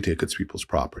to simply take its people's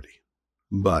property.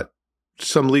 But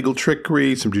some legal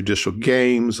trickery, some judicial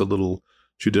games, a little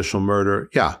judicial murder,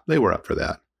 yeah, they were up for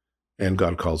that. And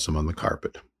God calls them on the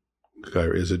carpet.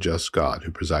 There is a just God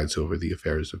who presides over the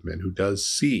affairs of men, who does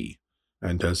see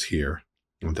and does hear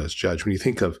and does judge. When you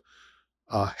think of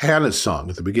Hannah's song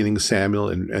at the beginning of Samuel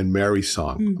and Mary's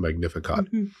song, Magnificat,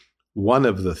 one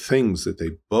of the things that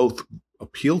they both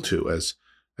appeal to as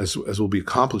will be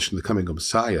accomplished in the coming of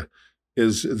Messiah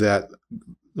is that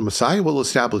the Messiah will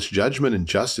establish judgment and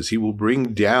justice. He will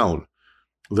bring down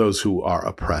those who are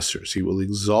oppressors. He will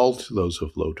exalt those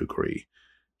of low degree.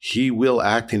 He will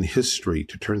act in history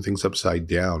to turn things upside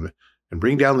down and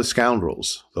bring down the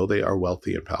scoundrels, though they are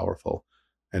wealthy and powerful,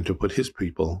 and to put his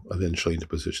people eventually into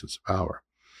positions of power.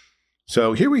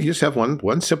 So here we just have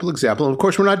one simple example. And of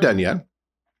course, we're not done yet,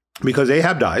 because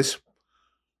Ahab dies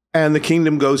and the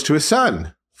kingdom goes to his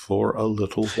son for a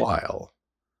little while.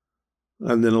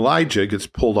 And then Elijah gets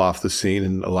pulled off the scene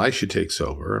and Elisha takes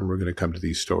over. And we're going to come to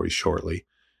these stories shortly.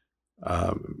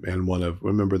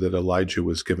 Remember that Elijah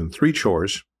was given 3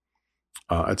 chores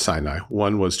at Sinai.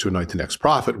 One was to anoint the next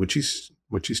prophet, which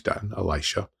he's done,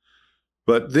 Elisha.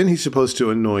 But then he's supposed to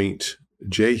anoint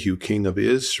Jehu, king of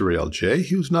Israel.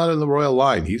 Jehu's not in the royal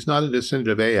line. He's not a descendant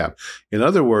of Ahab. In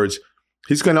other words,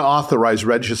 he's going to authorize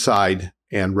regicide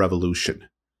and revolution.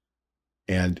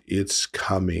 And it's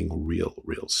coming real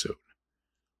soon.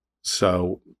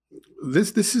 So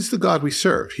this is the God we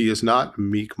serve. He is not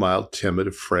meek, mild, timid,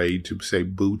 afraid to say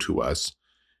boo to us.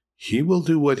 He will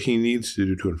do what he needs to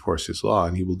do to enforce his law,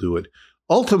 and he will do it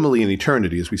ultimately in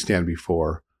eternity as we stand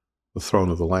before the throne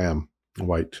of the Lamb, the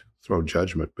white throne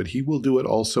judgment. But he will do it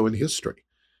also in history.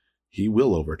 He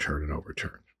will overturn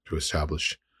to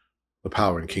establish the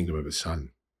power and kingdom of his Son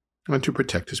and to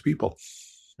protect his people.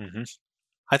 Mm-hmm.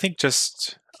 I think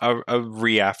just a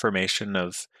reaffirmation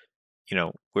of,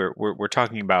 we're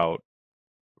talking about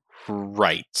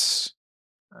rights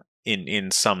in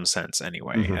some sense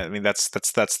anyway. Mm-hmm. I mean, that's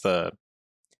the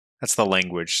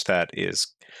language that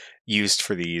is used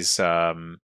for these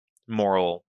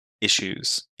moral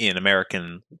issues in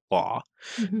American law.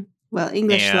 Mm-hmm. Well,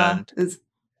 English law is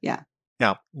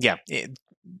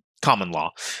common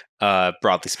law,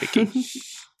 broadly speaking.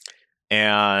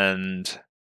 And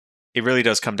it really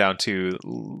does come down to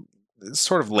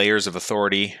sort of layers of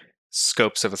authority,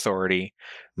 scopes of authority,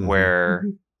 where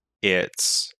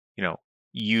it's,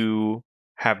 you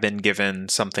have been given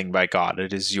something by God.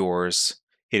 It is yours.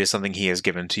 It is something he has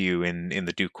given to you in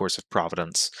the due course of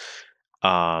providence.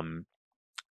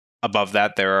 Above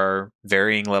that, there are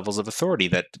varying levels of authority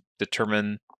that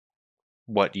determine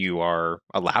what you are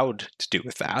allowed to do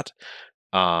with that.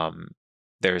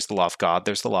 There's the law of God,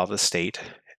 there's the law of the state,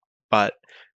 but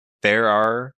there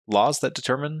are laws that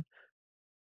determine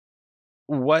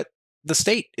what the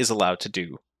state is allowed to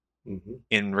do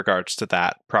in regards to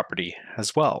that property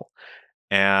as well.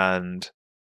 And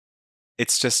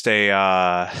it's just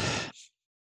an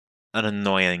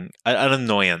annoyance,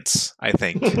 I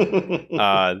think,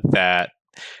 that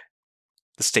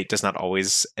the state does not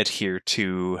always adhere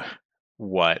to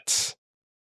what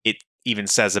it even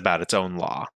says about its own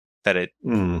law, that it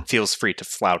feels free to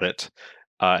flout it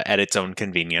at its own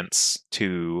convenience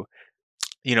to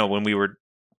when we were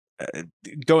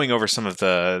going over some of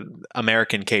the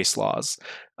American case laws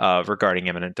regarding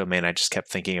eminent domain, I just kept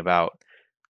thinking about,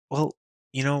 well,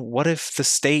 what if the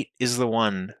state is the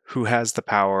one who has the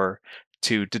power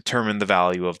to determine the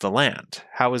value of the land?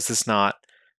 How is this not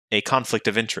a conflict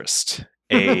of interest?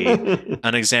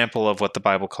 An example of what the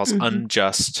Bible calls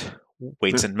unjust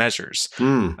weights and measures.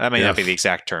 That may not be the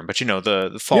exact term, but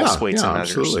the false weights and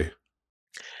measures. Absolutely.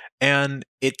 And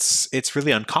it's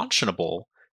really unconscionable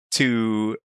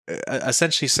to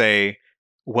essentially say,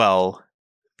 well,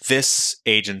 this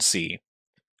agency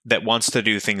that wants to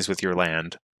do things with your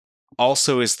land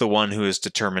also is the one who is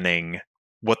determining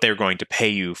what they're going to pay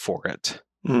you for it,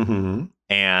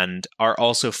 and are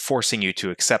also forcing you to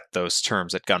accept those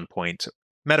terms at gunpoint,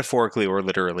 metaphorically or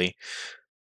literally.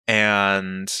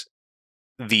 And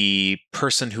the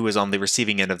person who is on the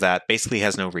receiving end of that basically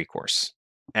has no recourse.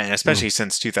 And especially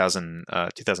since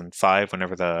 2005,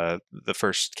 whenever the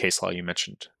first case law you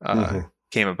mentioned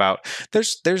came about,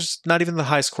 there's not even the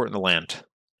highest court in the land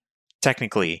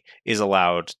technically is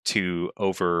allowed to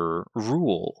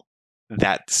overrule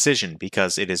that decision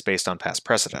because it is based on past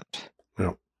precedent.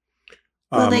 Yeah.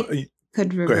 Well, they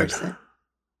could reverse it.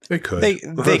 They could. They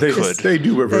could. They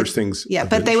do reverse things. Yeah,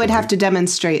 but they would have to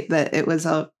demonstrate that it was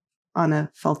on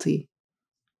a faulty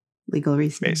legal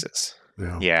reasoning basis.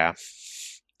 Yeah.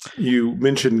 You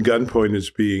mentioned gunpoint as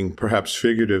being perhaps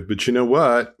figurative, but you know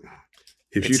what?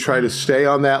 If you try to stay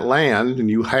on that land and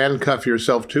you handcuff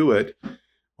yourself to it,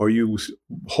 or you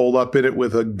hold up in it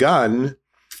with a gun,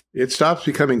 it stops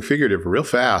becoming figurative real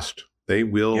fast. They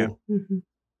will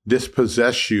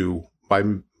dispossess you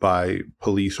by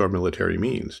police or military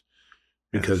means,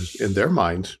 because in their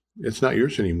minds, it's not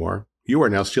yours anymore. You are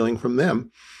now stealing from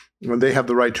them. And they have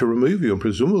the right to remove you, and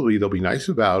presumably they'll be nice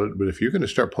about it. But if you're going to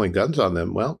start pulling guns on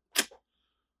them, well,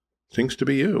 things to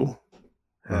be you.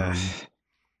 We've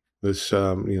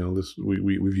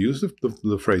used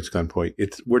the phrase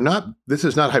gunpoint. This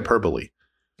is not hyperbole.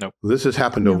 Nope. This has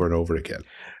happened over and over again.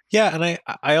 Yeah, and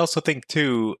I also think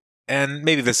too, and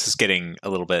maybe this is getting a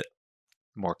little bit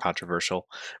more controversial,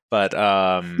 but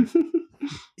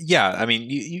yeah, I mean,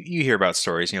 you hear about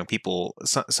stories, people,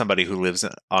 somebody who lives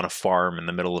on a farm in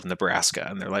the middle of Nebraska,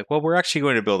 and they're like, well, we're actually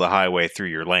going to build a highway through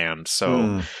your land,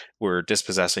 so we're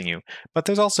dispossessing you. But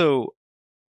there's also,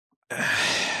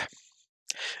 I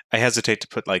hesitate to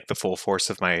put like the full force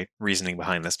of my reasoning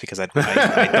behind this because I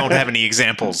don't have any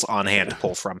examples on hand to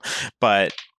pull from.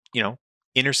 But,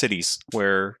 inner cities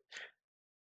where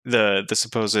the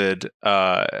supposed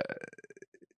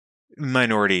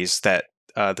minorities that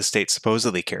the state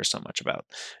supposedly cares so much about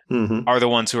are the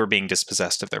ones who are being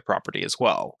dispossessed of their property as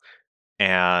well.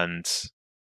 And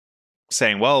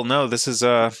saying, well, no, this is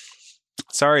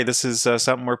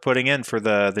something we're putting in for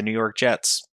the New York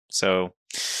Jets. So,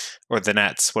 or the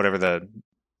Nets, whatever the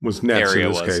was Nets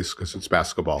in this case, because it's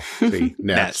basketball. See,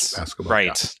 Nets, basketball.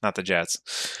 Right, not the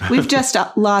Jets. We've just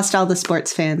lost all the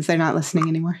sports fans. They're not listening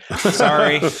anymore.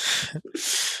 Sorry.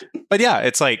 But yeah,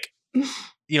 it's like,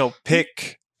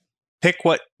 pick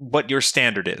what your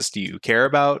standard is. Do you care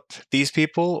about these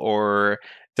people, or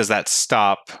does that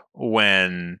stop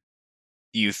when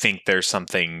you think there's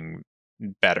something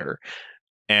better?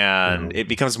 And it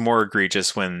becomes more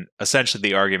egregious when essentially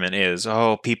the argument is,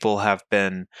 oh, people have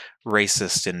been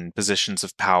racist in positions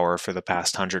of power for the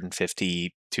past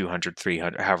 150, 200,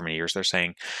 300, however many years they're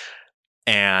saying.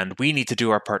 And we need to do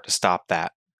our part to stop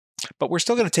that. But we're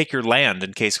still going to take your land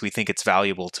in case we think it's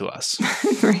valuable to us.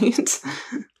 Right.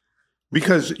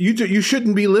 Because you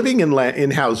shouldn't be living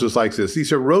in houses like this.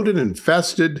 These are rodent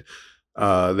infested. They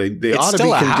ought to be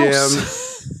condemned.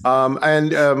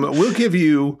 And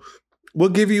we'll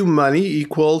give you money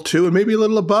equal to, and maybe a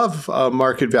little above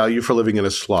market value for living in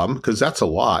a slum, because that's a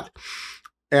lot.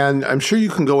 And I'm sure you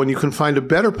can go and you can find a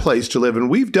better place to live. And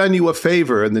we've done you a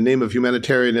favor in the name of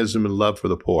humanitarianism and love for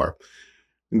the poor.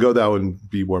 And go thou and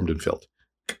be warmed and filled.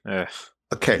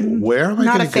 Okay, where am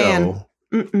I going to go?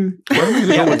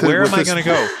 Where am I going to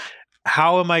go?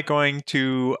 How am I going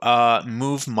to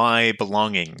move my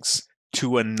belongings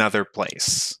to another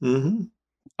place?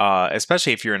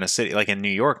 Especially if you're in a city like in New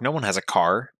York, no one has a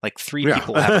car. Like 3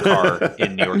 people have a car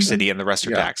in New York City, and the rest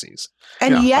are taxis.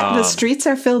 And yet the streets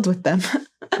are filled with them.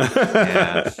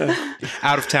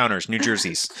 Out of towners, New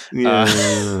Jerseys.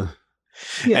 Anyway,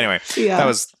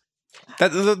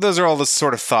 those are all the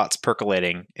sort of thoughts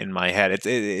percolating in my head. It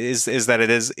is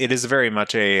very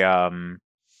much a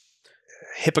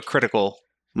hypocritical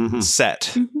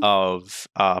set of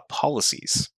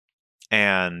policies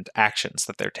and actions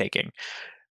that they're taking.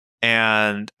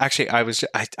 And actually, I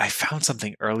found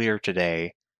something earlier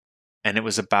today, and it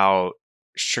was about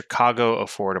Chicago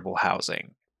affordable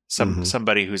housing.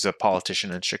 Somebody who's a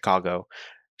politician in Chicago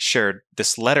shared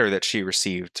this letter that she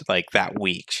received like that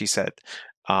week. She said,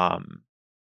 in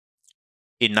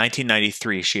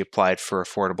 1993, she applied for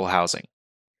affordable housing.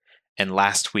 And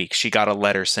last week, she got a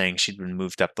letter saying she'd been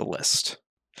moved up the list.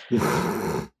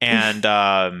 And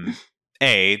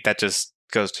that just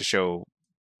goes to show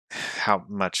how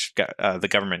much the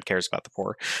government cares about the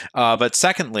poor. But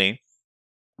secondly,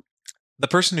 the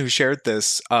person who shared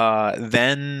this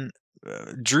then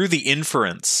drew the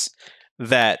inference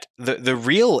that the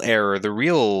real error, the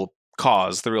real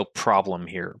cause, the real problem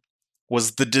here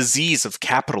was the disease of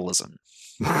capitalism.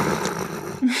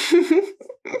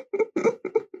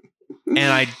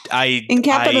 And in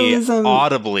capitalism, I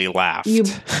audibly laughed.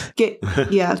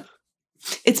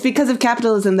 It's because of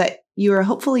capitalism that you are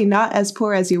hopefully not as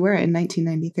poor as you were in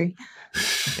 1993.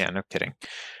 Yeah, no kidding.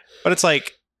 But it's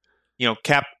like,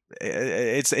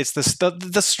 it's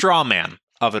the straw man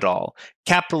of it all.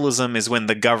 Capitalism is when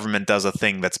the government does a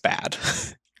thing that's bad.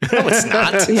 No, it's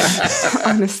not. Yeah,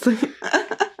 honestly.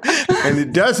 And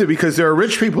it does it because there are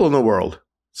rich people in the world.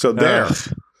 So there.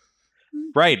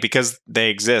 Right, because they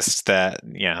exist. I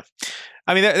mean,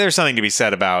 there's something to be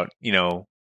said about,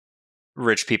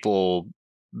 rich people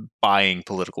buying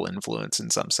political influence in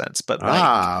some sense. But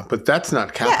but that's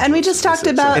not capitalism. Yeah, and we just talked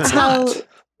about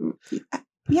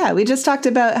we just talked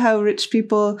about how rich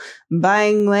people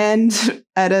buying land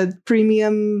at a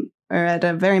premium or at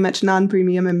a very much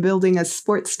non-premium and building a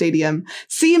sports stadium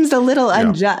seems a little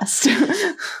unjust.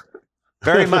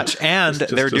 Very much. And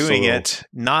they're doing it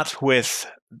not with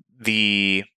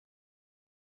the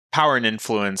power and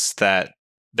influence that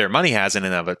their money has in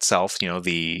and of itself,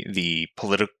 the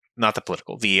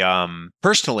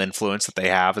personal influence that they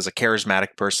have as a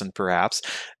charismatic person, perhaps.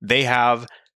 They have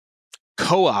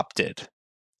co-opted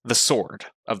the sword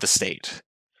of the state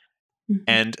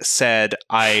and said,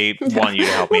 I want you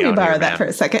to help me out. Let me borrow here, that man. for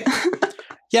a second.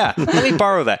 Yeah, let me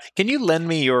borrow that. Can you lend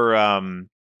me your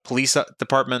police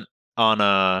department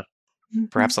on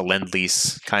perhaps a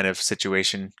lend-lease kind of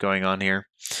situation going on here?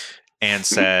 And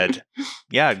said,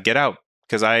 yeah, get out,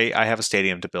 because I have a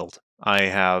stadium to build. I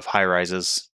have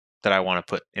high-rises that I want to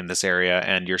put in this area,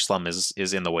 and your slum is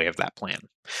in the way of that plan.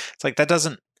 It's like, that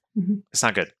doesn't, it's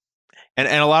not good. And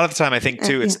a lot of the time, I think,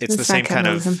 too, it's the same kind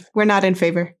of... We're not in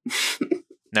favor.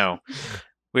 No.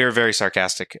 We are very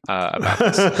sarcastic about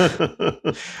this.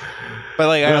 But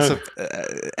like, I also...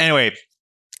 anyway...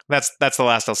 That's the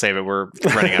last I'll say, but we're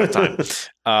running out of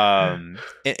time.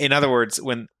 In other words,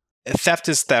 when theft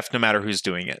is theft, no matter who's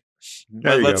doing it.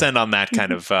 Let's end on that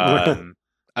kind of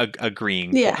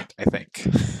agreeing point, I think.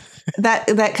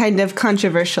 that kind of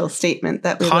controversial statement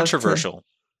that we controversial.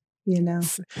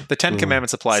 Love to, the 10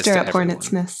 Commandments applies stir to up everyone.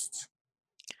 hornets' nests.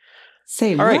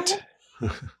 Say all what?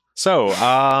 Right.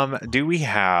 So, do we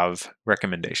have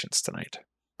recommendations tonight?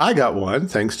 I got one,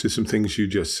 thanks to some things you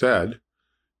just said.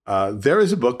 There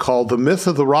is a book called The Myth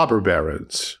of the Robber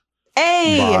Barons.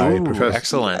 Hey! By Professor.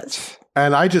 Excellent.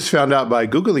 And I just found out by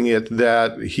Googling it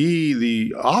that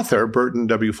the author, Burton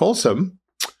W. Folsom,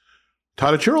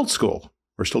 taught at your old school,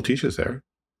 or still teaches there.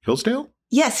 Hillsdale?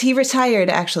 Yes, he retired,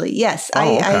 actually. Yes,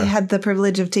 okay. I had the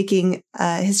privilege of taking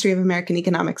History of American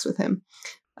Economics with him.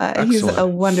 He's a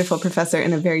wonderful professor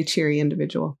and a very cheery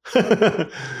individual.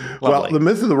 Well, The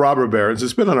Myth of the Robber Barons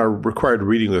has been on our required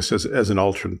reading list as an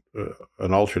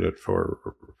alternate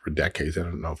for decades. I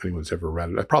don't know if anyone's ever read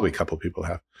it. Probably a couple of people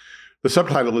have. The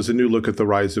subtitle is A New Look at the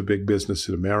Rise of Big Business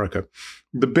in America.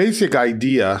 The basic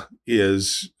idea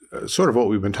is sort of what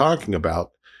we've been talking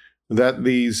about, that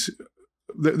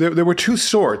there were two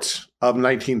sorts of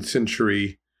 19th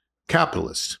century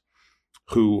capitalists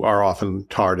who are often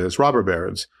tarred as robber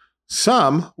barons.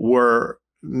 Some were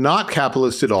not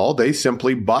capitalists at all. They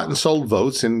simply bought and sold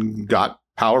votes and got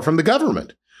power from the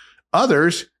government.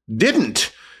 Others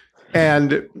didn't.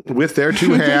 And with their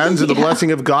two hands and the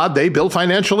blessing of God, they built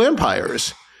financial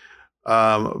empires.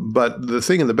 But the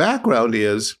thing in the background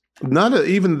is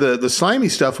even the slimy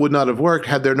stuff would not have worked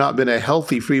had there not been a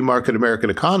healthy free market American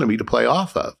economy to play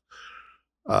off of.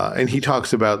 And he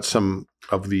talks about some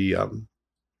of the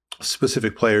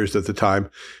specific players at the time,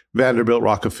 Vanderbilt,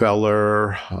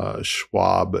 Rockefeller,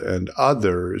 Schwab, and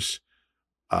others.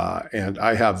 And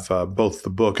I have both the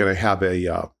book and I have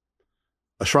a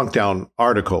shrunk down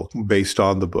article based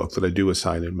on the book that I do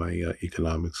assign in my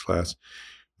economics class.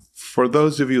 For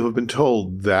those of you who have been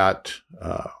told that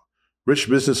rich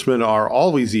businessmen are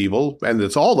always evil and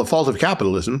it's all the fault of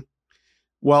capitalism,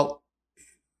 well,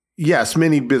 yes,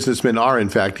 many businessmen are in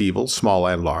fact evil, small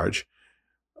and large,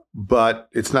 but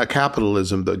it's not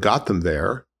capitalism that got them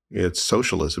there. It's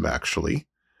socialism, actually.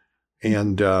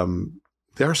 And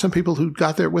there are some people who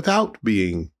got there without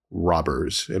being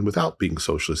robbers and without being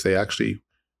socialists. They actually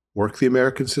worked the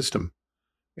American system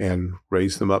and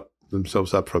raised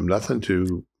themselves up from nothing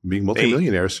to being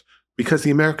multimillionaires because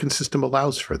the American system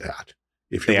allows for that.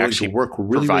 If you're willing to work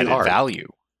really, really hard. Value.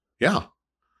 Yeah.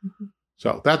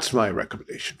 So that's my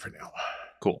recommendation for now.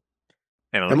 Cool.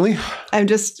 Emily? I'm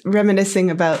just reminiscing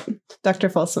about Dr.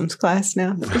 Folsom's class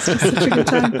now. This was such a good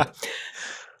time.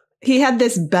 He had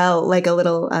this bell, like a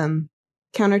little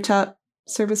countertop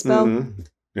service bell. Mm-hmm.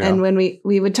 Yeah. And when we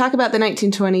would talk about the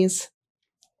 1920s,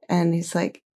 and he's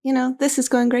like, this is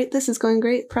going great. This is going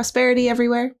great. Prosperity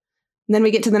everywhere. And then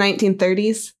we get to the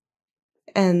 1930s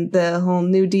and the whole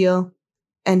New Deal.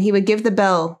 And he would give the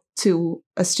bell to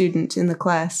a student in the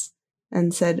class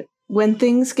and said, when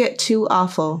things get too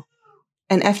awful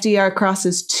and FDR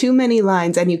crosses too many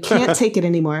lines and you can't take it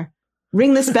anymore,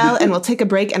 ring this bell and we'll take a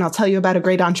break and I'll tell you about a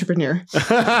great entrepreneur.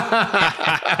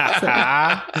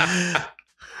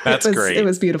 That's great. It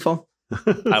was beautiful.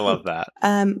 I love that.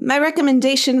 My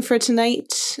recommendation for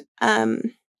tonight, I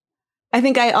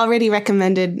think I already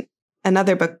recommended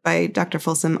another book by Dr.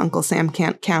 Folsom, Uncle Sam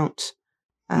Can't Count,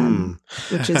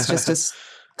 which is just a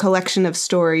collection of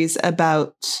stories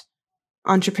about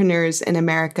entrepreneurs in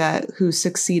America who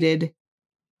succeeded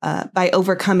by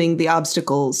overcoming the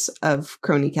obstacles of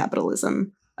crony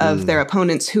capitalism, of their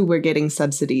opponents who were getting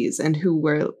subsidies and who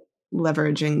were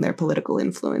leveraging their political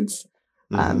influence.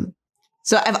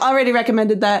 So I've already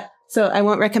recommended that, so I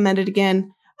won't recommend it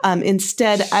again.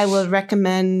 Instead, I will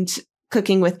recommend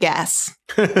Cooking with Gas.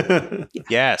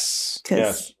 Yes.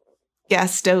 Because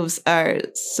gas stoves are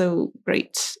so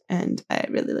great, and I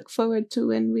really look forward to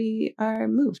when we are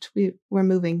moved. We're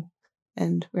moving,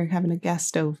 and we're having a gas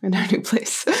stove in our new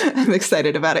place. I'm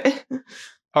excited about it.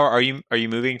 Oh, are you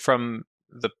moving from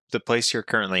the place you're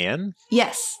currently in?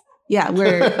 Yes. Yeah,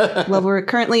 we're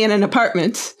currently in an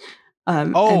apartment.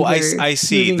 I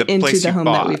see. The place you home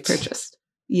bought. That we've purchased.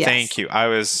 Yes. Thank you. I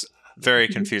was very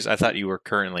confused. I thought you were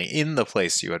currently in the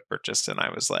place you had purchased, and I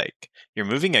was like, "You're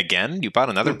moving again? You bought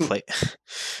another place?"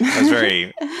 I was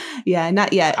very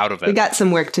not yet. Out of it. We got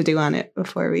some work to do on it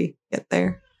before we get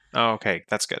there. Oh, okay,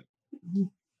 that's good.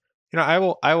 I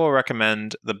will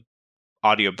recommend the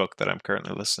audiobook that I'm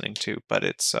currently listening to, but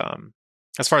it's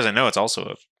as far as I know, it's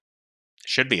also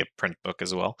should be a print book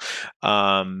as well.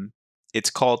 It's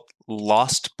called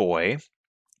Lost Boy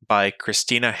by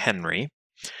Christina Henry.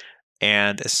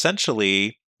 And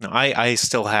essentially, I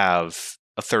still have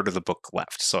a third of the book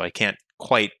left, so I can't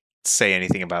quite say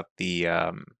anything about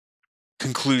the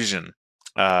conclusion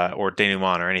or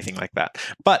denouement or anything like that.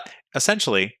 But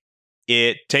essentially,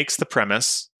 it takes the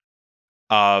premise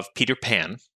of Peter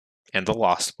Pan and the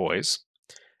Lost Boys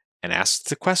and asks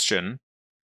the question,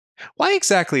 why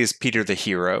exactly is Peter the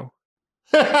hero?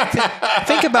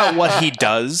 Think about what he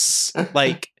does.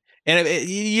 There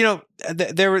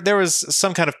was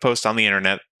some kind of post on the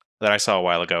internet that I saw a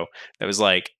while ago that was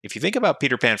like, if you think about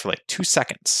Peter Pan for like 2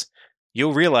 seconds,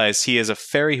 you'll realize he is a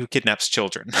fairy who kidnaps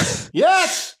children.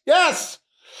 Yes.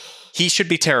 He should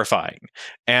be terrifying.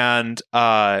 And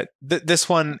this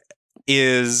one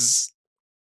is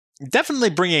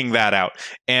definitely bringing that out.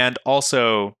 And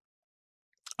also,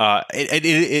 I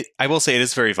will say it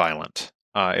is very violent.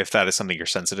 If that is something you're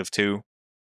sensitive to,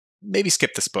 maybe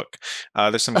skip this book.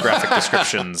 There's some graphic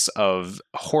descriptions of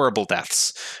horrible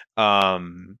deaths.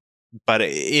 But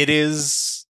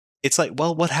it's like,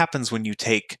 well, what happens when you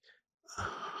take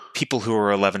people who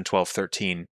are 11, 12,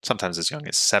 13, sometimes as young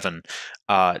as 7,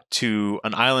 to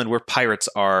an island where pirates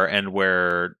are and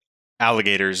where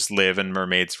alligators live and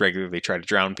mermaids regularly try to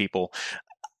drown people?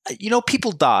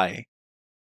 People die.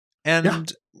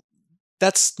 And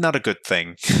that's not a good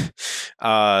thing.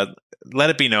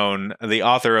 Let it be known, the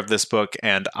author of this book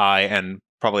and I, and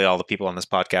probably all the people on this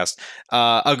podcast,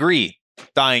 agree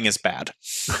dying is bad.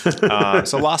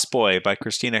 So Lost Boy by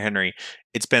Christina Henry.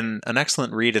 It's been an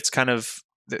excellent read. It's kind of,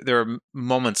 there are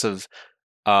moments of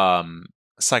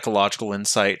psychological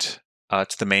insight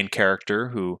to the main character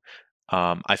who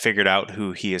I figured out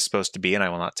who he is supposed to be, and I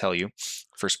will not tell you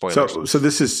for spoilers. So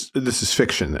this is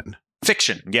fiction then?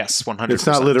 Fiction, yes, 100%. It's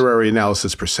not literary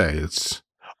analysis per se.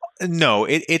 No,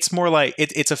 it's more like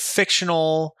it's a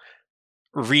fictional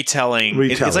retelling.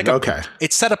 It's like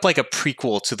it's set up like a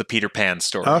prequel to the Peter Pan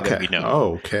story that we know.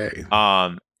 Oh, okay.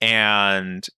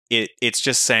 And it's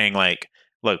just saying like,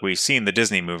 look, we've seen the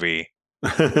Disney movie.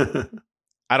 I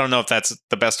don't know if that's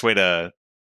the best way to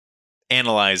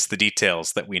analyze the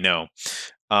details that we know.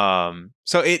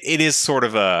 So it is sort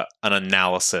of an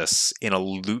analysis in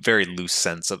a very loose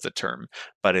sense of the term,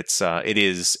 but it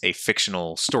is a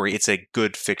fictional story. It's a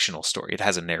good fictional story. It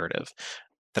has a narrative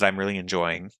that I'm really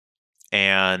enjoying.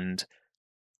 and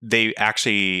they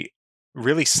actually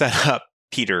really set up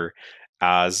Peter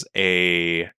as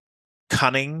a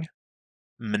cunning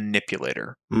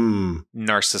manipulator,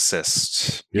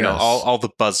 narcissist, you know, all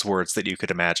the buzzwords that you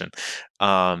could imagine.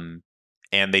 And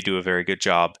they do a very good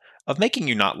job of making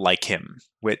you not like him,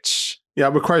 which... Yeah,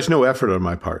 it requires no effort on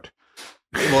my part.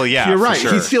 Well, yeah, you're right.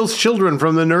 Sure. He steals children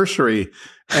from the nursery,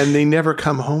 and they never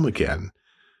come home again.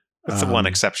 That's the one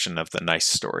exception of the nice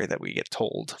story that we get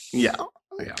told. Yeah.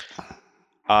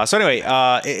 So anyway,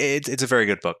 it's a very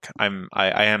good book. I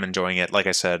am enjoying it. Like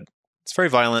I said, it's very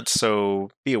violent, so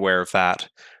be aware of that.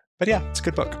 But yeah, it's a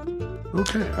good book.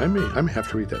 Okay, I may have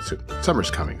to read that soon.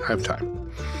 Summer's coming. I have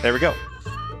time. There we go.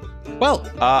 Well,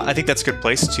 I think that's a good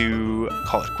place to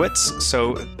call it quits.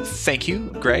 So thank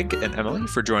you, Greg and Emily,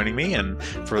 for joining me and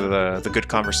for the good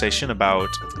conversation about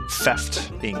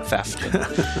theft being theft.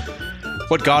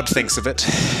 What God thinks of it.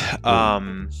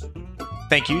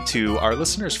 Thank you to our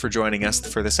listeners for joining us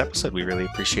for this episode. We really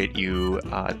appreciate you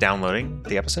downloading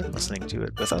the episode and listening to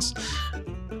it with us.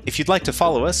 If you'd like to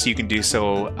follow us, you can do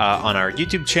so on our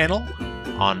YouTube channel,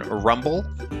 on Rumble.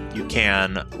 You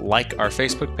can like our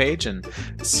Facebook page and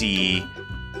see,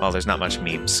 well, there's not much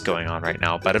memes going on right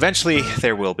now, but eventually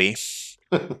there will be.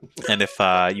 And if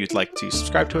you'd like to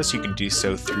subscribe to us, you can do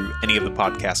so through any of the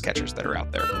podcast catchers that are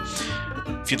out there.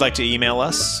 If you'd like to email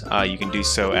us, you can do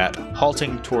so at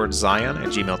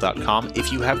haltingtowardszion@gmail.com.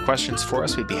 If you have questions for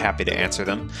us, we'd be happy to answer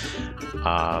them.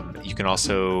 You can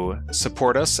also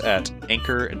support us at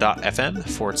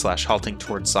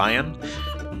anchor.fm/haltingtowardszion.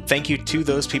 Thank you to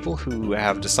those people who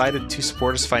have decided to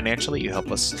support us financially. You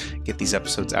help us get these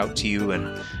episodes out to you.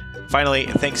 And finally,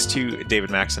 thanks to David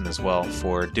Maxon as well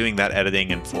for doing that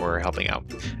editing and for helping out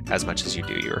as much as you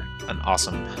do. You're an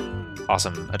awesome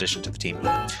addition to the team.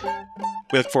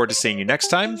 We look forward to seeing you next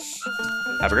time.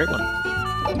 Have a great one.